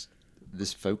since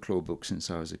this folklore book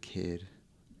since I was a kid.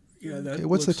 Yeah, that Okay,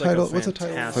 what's the looks like a title- what's the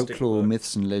title? fantastic Folklore, book.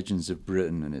 Myths and Legends of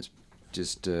Britain, and it's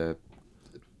just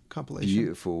Compilation.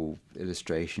 beautiful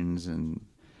illustrations, and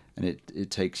it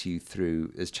takes you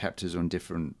through. There's chapters on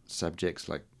different subjects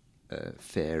like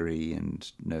fairy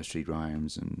and nursery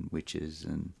rhymes and witches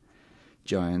and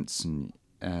giants, and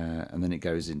then it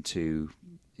goes into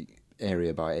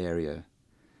area by area.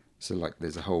 So like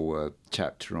there's a whole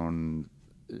chapter on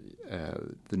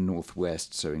the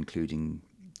northwest, so including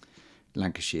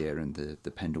Lancashire and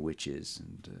the Pendle Witches,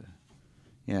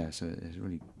 and so it's a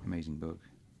really amazing book.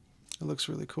 It looks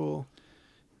really cool.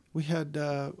 We had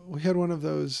one of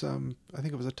those. I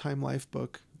think it was a Time Life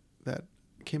book that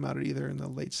came out either in the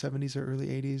late 70s or early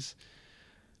 80s,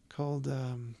 called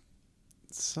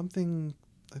something.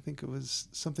 I think it was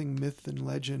something Myth and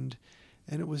Legend,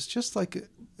 and it was just like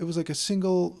it was like a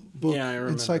single book Yeah, I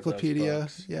remember those encyclopedia.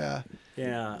 books. Yeah,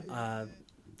 Yeah,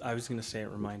 I was going to say it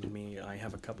reminded me, I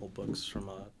have a couple books from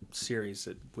a series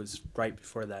that was right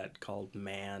before that called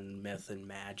Man, Myth, and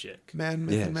Magic. Man,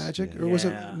 Myth, and Yes, Magic, yeah. or was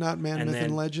it Yeah. not Man, And Myth, and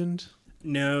then- Legend?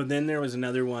 No, then there was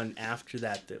another one after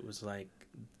that that was like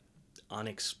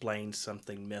Unexplained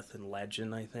Something Myth and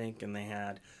Legend, I think, and they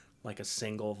had like a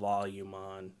single volume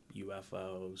on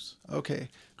UFOs. Okay,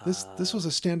 this was a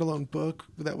standalone book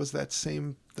that was that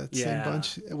same Yeah.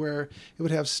 bunch where it would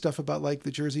have stuff about like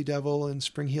the Jersey Devil and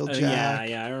Spring Heel Oh, Jack.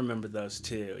 yeah, I remember those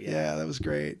too. Yeah, that was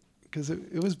great because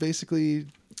it was basically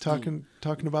talking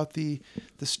about the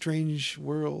strange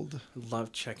world.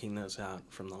 Loved checking those out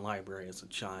from the library as a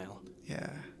child. Yeah,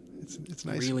 it's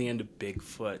nice. Really into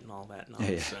Bigfoot and all that yeah.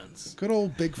 nonsense. Good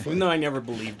old Even Bigfoot. though I never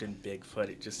believed in Bigfoot,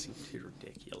 it just seemed too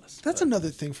ridiculous. That's but- another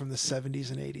thing from the 70s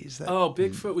and 80s. That Oh,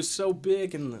 Bigfoot was so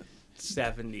big in the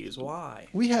 70s. Why?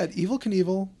 we had Evel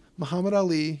Knievel, Muhammad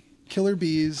Ali, Killer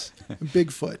Bees, and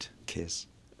Bigfoot, Kiss.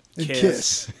 and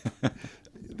Kiss. Kiss.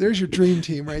 There's your dream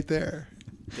team right there.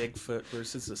 Bigfoot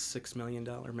versus a $6 million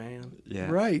man. Yeah.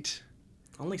 Right.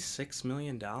 Only $6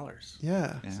 million.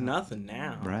 Yeah. It's nothing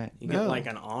now. Right. You No. get like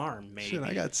an arm, maybe. Shit,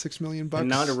 I got $6 million bucks. And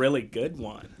not a really good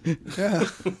one. Yeah.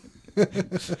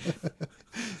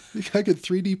 I could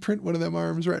 3D print one of them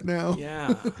arms right now.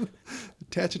 Yeah.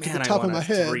 Attach it to Man, the I top want of my a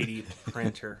head. 3D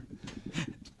printer.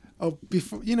 Oh,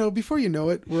 before you know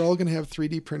it, we're all gonna have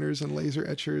 3D printers and laser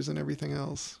etchers and everything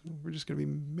else. We're just gonna be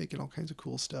making all kinds of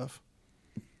cool stuff.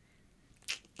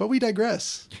 But we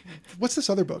digress. What's this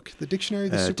other book? The Dictionary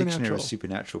of the Supernatural. Dictionary of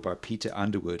Supernatural by Peter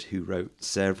Underwood, who wrote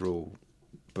several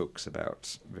books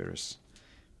about various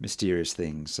mysterious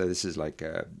things. So this is like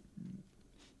so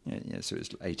it's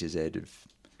A to Z of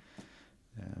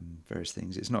various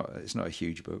things. It's not a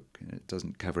huge book, and it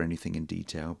doesn't cover anything in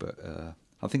detail. But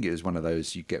I think it was one of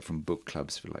those you get from book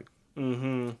clubs for like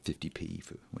 50p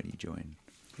for when you join.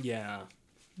 Yeah.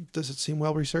 Does it seem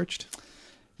well researched?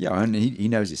 Yeah, and he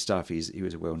knows his stuff. He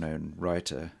was a well-known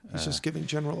writer. He's just giving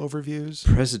general overviews.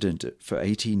 President for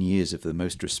 18 years of the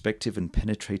most respected and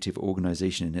penetrative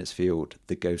organization in its field,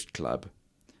 the Ghost Club,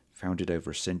 founded over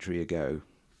a century ago.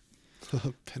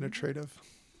 Penetrative.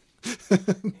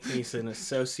 He's an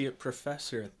associate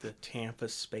professor at the Tampa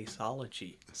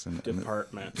Spaceology And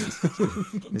Department.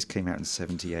 this came out in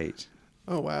 78.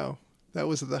 Oh wow, that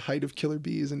was at the height of Killer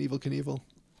Bees and Evel Knievel.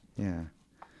 Yeah.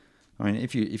 I mean,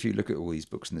 if you look at all these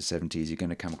books in the 70s, you're going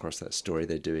to come across that story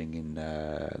they're doing in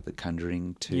The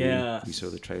Conjuring 2. Yes. You saw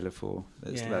the trailer for.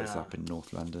 That's up in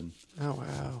North London. Oh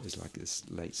wow. There's like this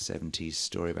late 70s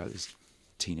story about this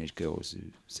teenage girls who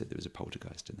said there was a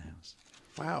poltergeist in the house.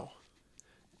 Wow.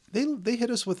 They hit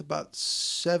us with about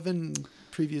 7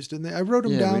 previews, didn't they? I wrote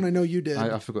them down. I know you did.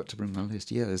 I forgot to bring my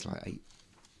list. Yeah, there's like 8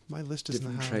 My list is in the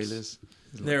different house. trailers.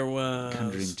 There was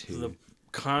Conjuring 2. The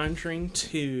Conjuring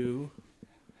 2.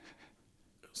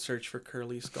 Search for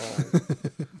Curly Skull.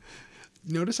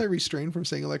 Notice I restrained from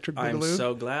saying Electric I'm Boogaloo.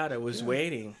 so glad I was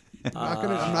waiting. I'm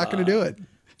not gonna do it.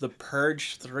 The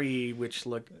Purge 3, which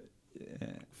looked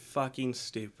fucking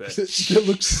stupid. It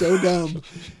looks so dumb.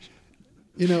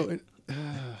 You know,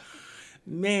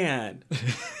 Man,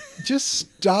 just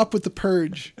stop with the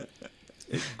Purge.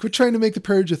 Quit trying to make the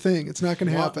Purge a thing. It's not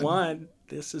going to happen. one,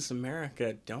 this is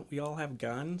America. Don't we all have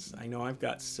guns? I know I've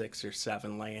got 6 or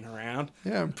 7 laying around.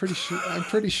 Yeah, I'm pretty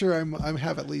sure I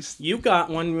have at least. You got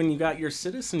one when you got your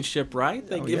citizenship, right?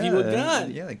 They give you a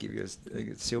gun. Yeah, they give you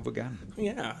a silver gun.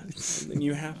 Yeah. And then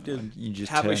you have to You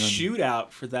just have a turn on-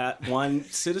 shootout for that one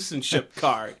citizenship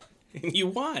card. And you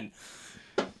won.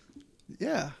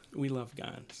 Yeah. We love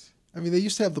guns. I mean, they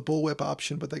used to have the bullwhip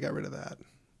option, but they got rid of that.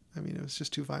 I mean, it was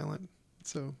just too violent.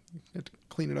 So you had to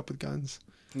clean it up with guns.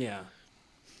 Yeah.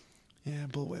 Yeah,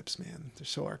 bullwhips, man. They're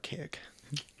so archaic.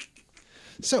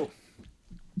 So,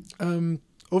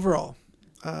 overall,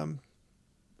 I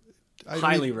don't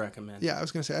Highly even- recommend. Yeah, I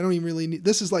was going to say, I don't even really need...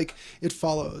 This is like, it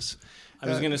follows. I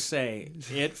was going to say,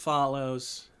 It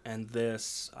Follows and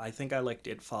this, I think I liked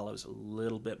It Follows a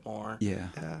little bit more. Yeah.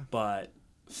 Yeah. But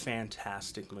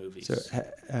fantastic movies. So,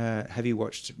 have you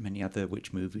watched many other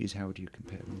witch movies? How would you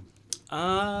compare them?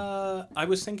 I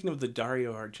was thinking of the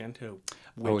Dario Argento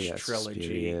witch trilogy.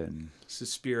 Suspiria and...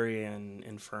 Suspiria and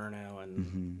Inferno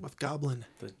and With Goblin.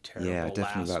 the terrible Yeah,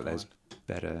 definitely last like those one.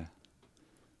 better.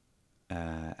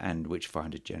 And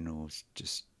Witchfinder General's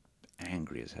just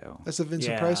angry as hell. That's the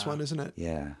Vincent Yeah. Price one, isn't it?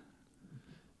 Yeah.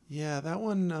 Yeah, that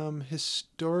one,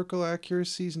 historical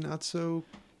accuracy is not so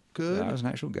good. That was an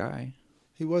actual guy.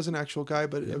 He was an actual guy,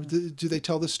 but do they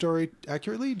tell the story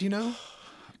accurately? Do you know?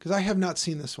 Because I have not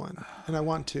seen this one, and I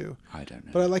want to. I don't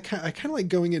know. But I kind of like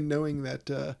going in knowing that.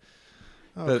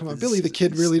 But Come on, Billy the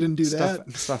Kid really didn't do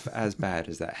that. Stuff as bad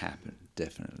as that happened,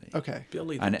 definitely. Okay.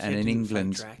 Billy the And Kid in didn't fight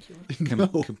England, Dracula?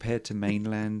 No. compared to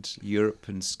mainland Europe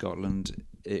and Scotland,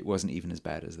 it wasn't even as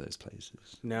bad as those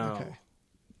places. No. Okay.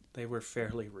 They were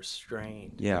fairly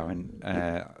restrained. Yeah, and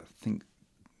I think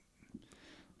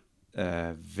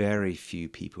very few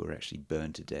people were actually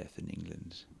burned to death in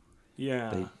England.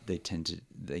 Yeah.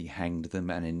 They hanged them,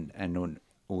 and on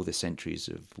all the centuries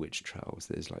of witch trials,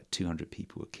 there's like 200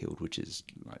 people were killed, which is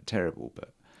like terrible.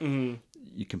 But Mhm.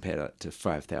 you compare that to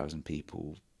 5,000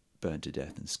 people burned to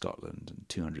death in Scotland and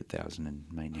 200,000 in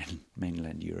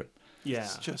mainland Europe. Yeah.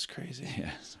 It's just crazy.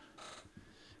 Yes.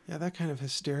 Yeah, that kind of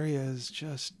hysteria is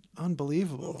just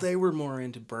unbelievable. They were more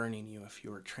into burning you if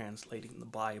you were translating the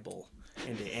Bible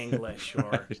into English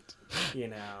or, you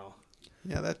know,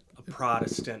 Yeah, that a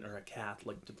Protestant or a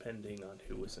Catholic, depending on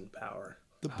who was in power.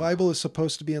 the Bible is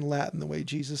supposed to be in Latin the way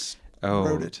Jesus Oh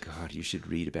wrote it. God, you should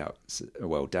read about.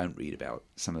 Well, don't read about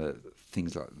some of the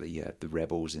things like the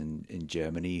rebels in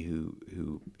Germany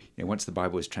who once the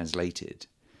Bible was translated,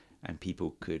 and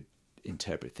people could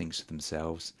interpret things for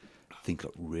themselves, things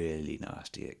got really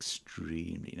nasty,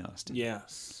 extremely nasty.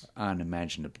 Yes.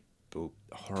 Unimaginable,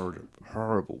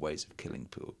 horrible ways of killing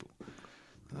people.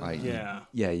 Like, Yeah.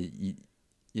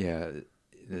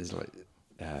 There's like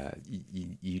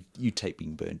you take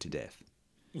being burned to death.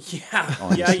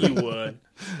 Yeah. Yeah, you would.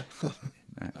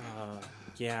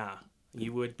 Yeah.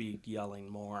 You would be yelling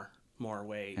more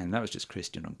weight. And that was just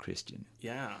Christian on Christian.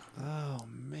 Yeah. Oh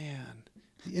man,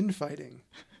 the infighting.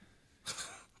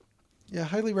 Yeah,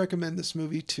 highly recommend this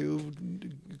movie too.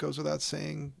 It goes without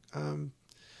saying.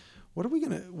 What are we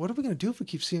gonna do if we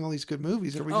keep seeing all these good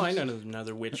movies? Are we I know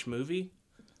another witch movie.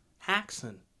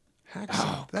 Haxon.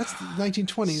 Hacksaw. That's the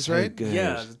 1920s, So right? good.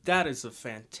 Yeah, that is a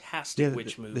fantastic Yeah,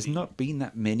 witch movie. there's not been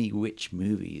that many witch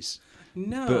movies,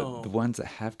 No. but the ones that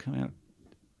have come out,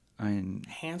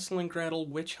 Hansel and Gretel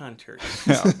Witch Hunters.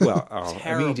 immediately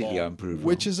Terrible. unprovable.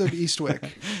 Witches of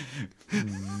Eastwick.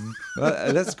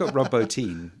 Well, that's got Rob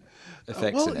Bottin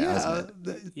effects Well, in it, hasn't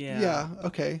it? yeah.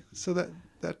 Okay, so that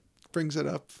brings it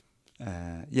up.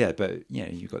 But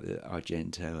you've got the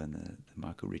Argento and the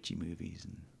Michael Ritchie movies,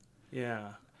 and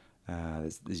Yeah.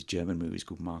 there's German movies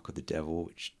called Mark of the Devil,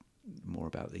 which more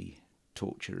about the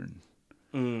torture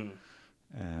and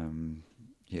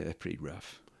they're pretty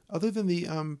rough. Other than the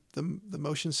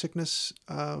motion sickness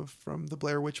from the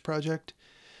Blair Witch Project,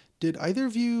 Did either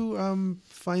of you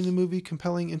find the movie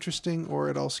compelling, interesting, or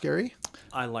at all scary?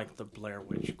 I liked the Blair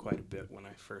Witch quite a bit when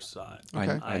I first saw it.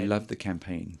 Okay. I love the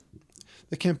campaign.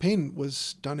 The campaign was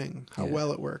stunning, how Yeah.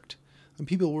 well it worked. And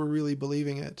people were really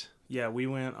believing it. Yeah, we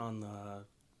went on the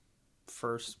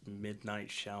first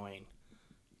midnight showing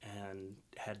and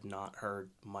had not heard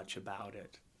much about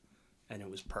it. And it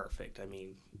was perfect. I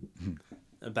mean,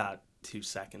 about 2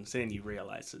 seconds in, you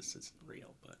realize this isn't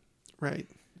real. But Right.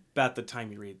 about the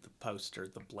time you read the poster,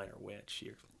 The Blair Witch,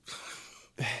 you're...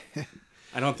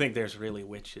 I don't think there's really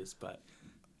witches, but...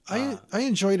 I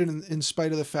enjoyed it in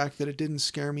spite of the fact that it didn't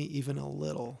scare me even a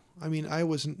little. I mean, I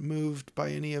wasn't moved by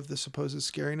any of the supposed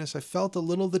scariness. I felt a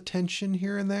little the tension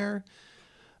here and there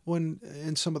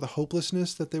and some of the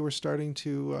hopelessness that they were starting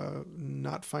to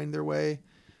not find their way.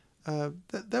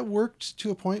 That worked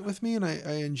to a point with me, and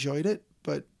I enjoyed it.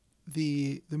 But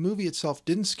the movie itself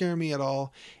didn't scare me at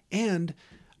all. And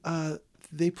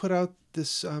they put out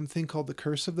this thing called The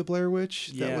Curse of the Blair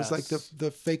Witch. That was like Yes.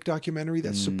 the fake documentary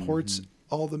that supports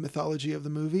all the mythology of the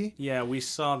movie. Yeah, we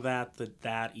saw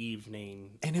that evening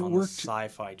And it on worked. the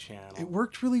Sci-Fi Channel. It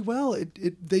worked really well.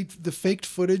 The faked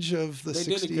footage of the They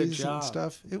 60s did a good and job.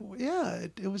 stuff.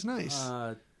 It was nice.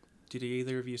 Did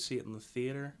either of you see it in the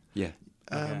theater? Yeah.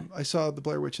 Okay. I saw The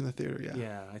Blair Witch in the theater. Yeah.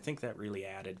 Yeah, I think that really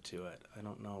added to it. I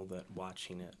don't know that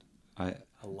watching it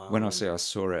alone. When I say I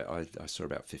saw it, I saw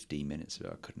about 15 minutes of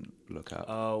it. I couldn't look up.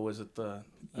 Oh, was it the...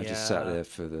 I just sat there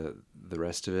for the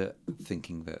rest of it,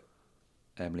 thinking that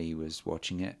Emily was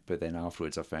watching it. But then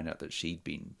afterwards, I found out that she'd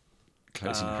been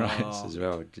closing her eyes as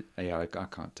well. Yeah, I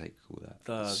can't take all that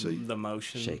The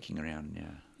motion. shaking around.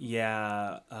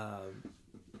 Yeah. Yeah,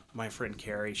 my friend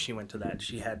Carrie, she went to that.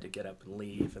 She had to get up and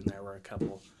leave, and there were a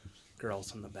couple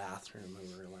girls in the bathroom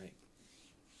who were like,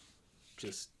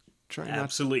 just Trying not.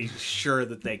 absolutely sure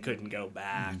that they couldn't go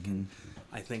back. And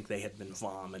I think they had been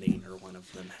vomiting, or one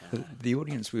of them had. The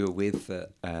audience we were with,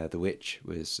 The Witch,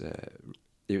 was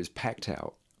it was packed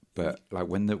out. But like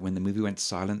when the movie went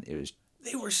silent, it was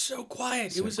They were so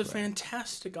quiet. It was a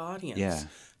fantastic audience. Yeah.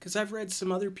 Because I've read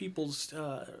some other people's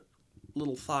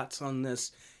little thoughts on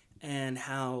this and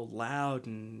how loud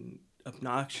and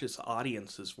obnoxious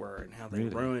audiences were and how they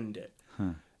ruined it.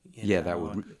 You yeah, that know,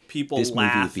 would people this movie would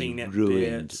laughing be at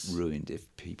ruined bits.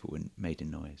 if people made a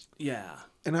noise. Yeah.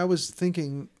 And I was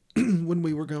thinking when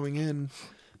we were going in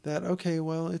that, okay,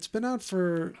 well, it's been out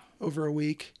for over a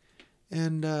week,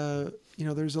 and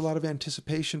there's a lot of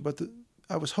anticipation, but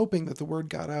I was hoping that the word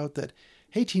got out that,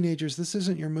 hey, teenagers, this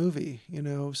isn't your movie,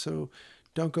 so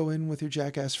don't go in with your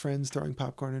jackass friends throwing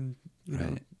popcorn and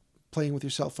Right. playing with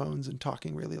your cell phones and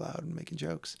talking really loud and making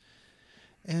jokes.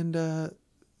 And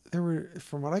there were,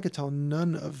 from what I could tell,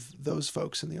 none of those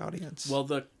folks in the audience. Well,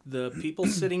 the people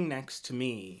sitting next to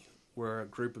me were a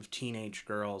group of teenage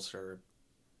girls or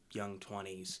young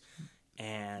 20s.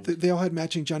 And they all had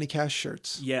matching Johnny Cash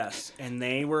shirts. yes, and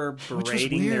they were was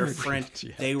berating their weird.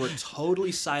 friend. They were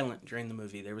totally silent during the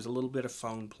movie. There was a little bit of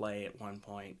phone play at one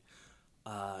point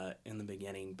in the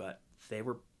beginning, but they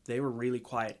were really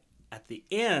quiet. At the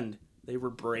end, they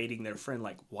were berating their friend,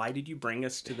 like, "Why did you bring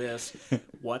us to this?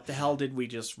 What the hell did we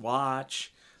just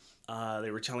watch?"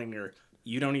 They were telling her,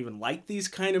 "You don't even like these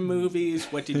kind of movies.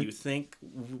 What did you think?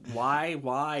 Why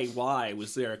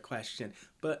was there a question?"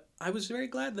 But I was very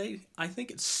glad I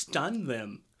think it stunned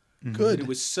them. Good. It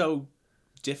was so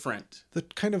different. The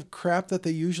kind of crap that they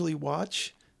usually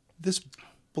watch, this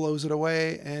blows it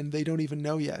away, and they don't even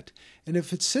know yet. And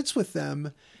if it sits with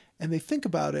them and they think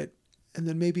about it, and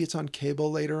then maybe it's on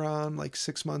cable later on, like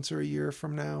 6 months or a year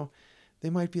from now, they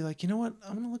might be like, you know what,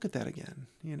 I'm going to look at that again,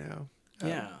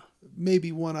 Yeah.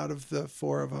 Maybe one out of the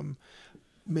four of them,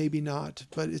 maybe not.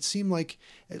 But it seemed like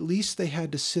at least they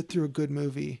had to sit through a good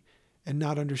movie and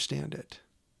not understand it,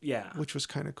 Yeah. which was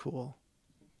kind of cool.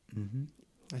 Mm-hmm.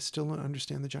 I still don't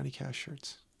understand the Johnny Cash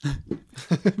shirts.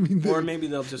 Or maybe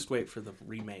they'll just wait for the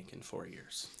remake in 4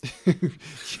 years.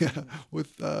 Yeah,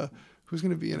 with who's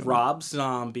going to be in it? Rob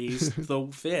Zombie's The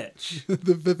Witch.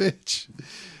 The Vivitch.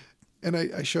 And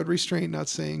I showed restraint not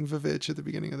saying Vivitch at the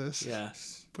beginning of this.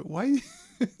 Yes. But why?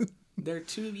 There are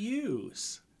two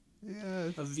U's. Yeah.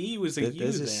 A V was a U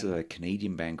There's this then.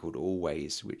 Canadian band called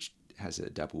Always, which has a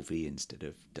double V instead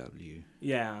of W.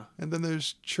 Yeah. And then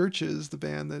there's Churches, the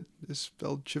band that is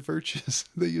spelled Chiverches.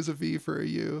 They use a V for a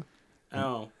U.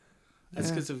 Oh. That's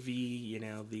Yeah. because of V,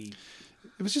 the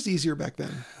It was just easier back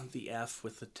then. F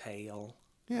with the tail.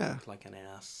 Yeah. Looked like an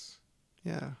S.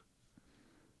 Yeah.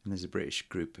 And there's a British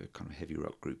group, a kind of heavy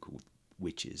rock group called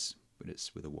Witches, but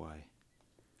it's with a Y.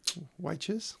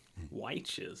 Whiches?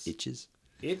 Whiches. Itches?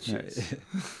 Itches.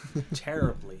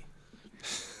 Terribly.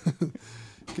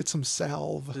 Get some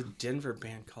salve. The Denver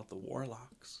band called the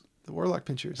Warlocks. The Warlock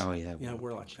Pinchers. Oh yeah. Yeah,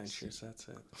 Warlock Pinchers. That's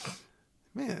it.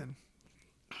 Man,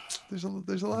 there's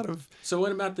a lot of. So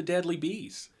what about the Deadly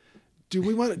Bees? Do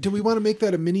we want to make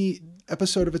that a mini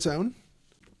episode of its own?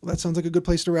 Well, that sounds like a good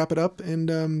place to wrap it up.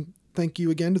 And thank you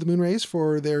again to the Moonrays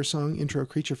for their song intro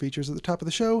creature features at the top of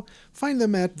the show. Find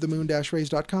them at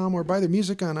themoon-rays.com or buy their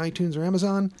music on iTunes or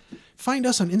Amazon. Find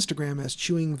us on Instagram as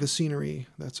Chewing the Scenery.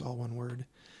 That's all one word.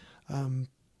 And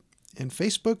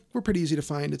Facebook, we're pretty easy to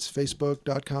find. It's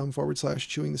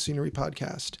facebook.com/Chewing the Scenery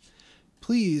podcast.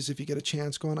 Please, if you get a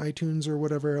chance, go on iTunes or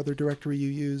whatever other directory you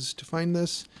use to find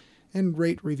this and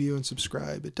rate, review, and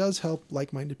subscribe. It does help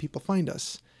like-minded people find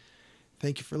us.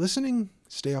 Thank you for listening.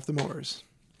 Stay off the moors.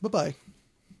 Bye-bye.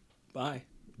 Bye.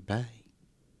 Bye.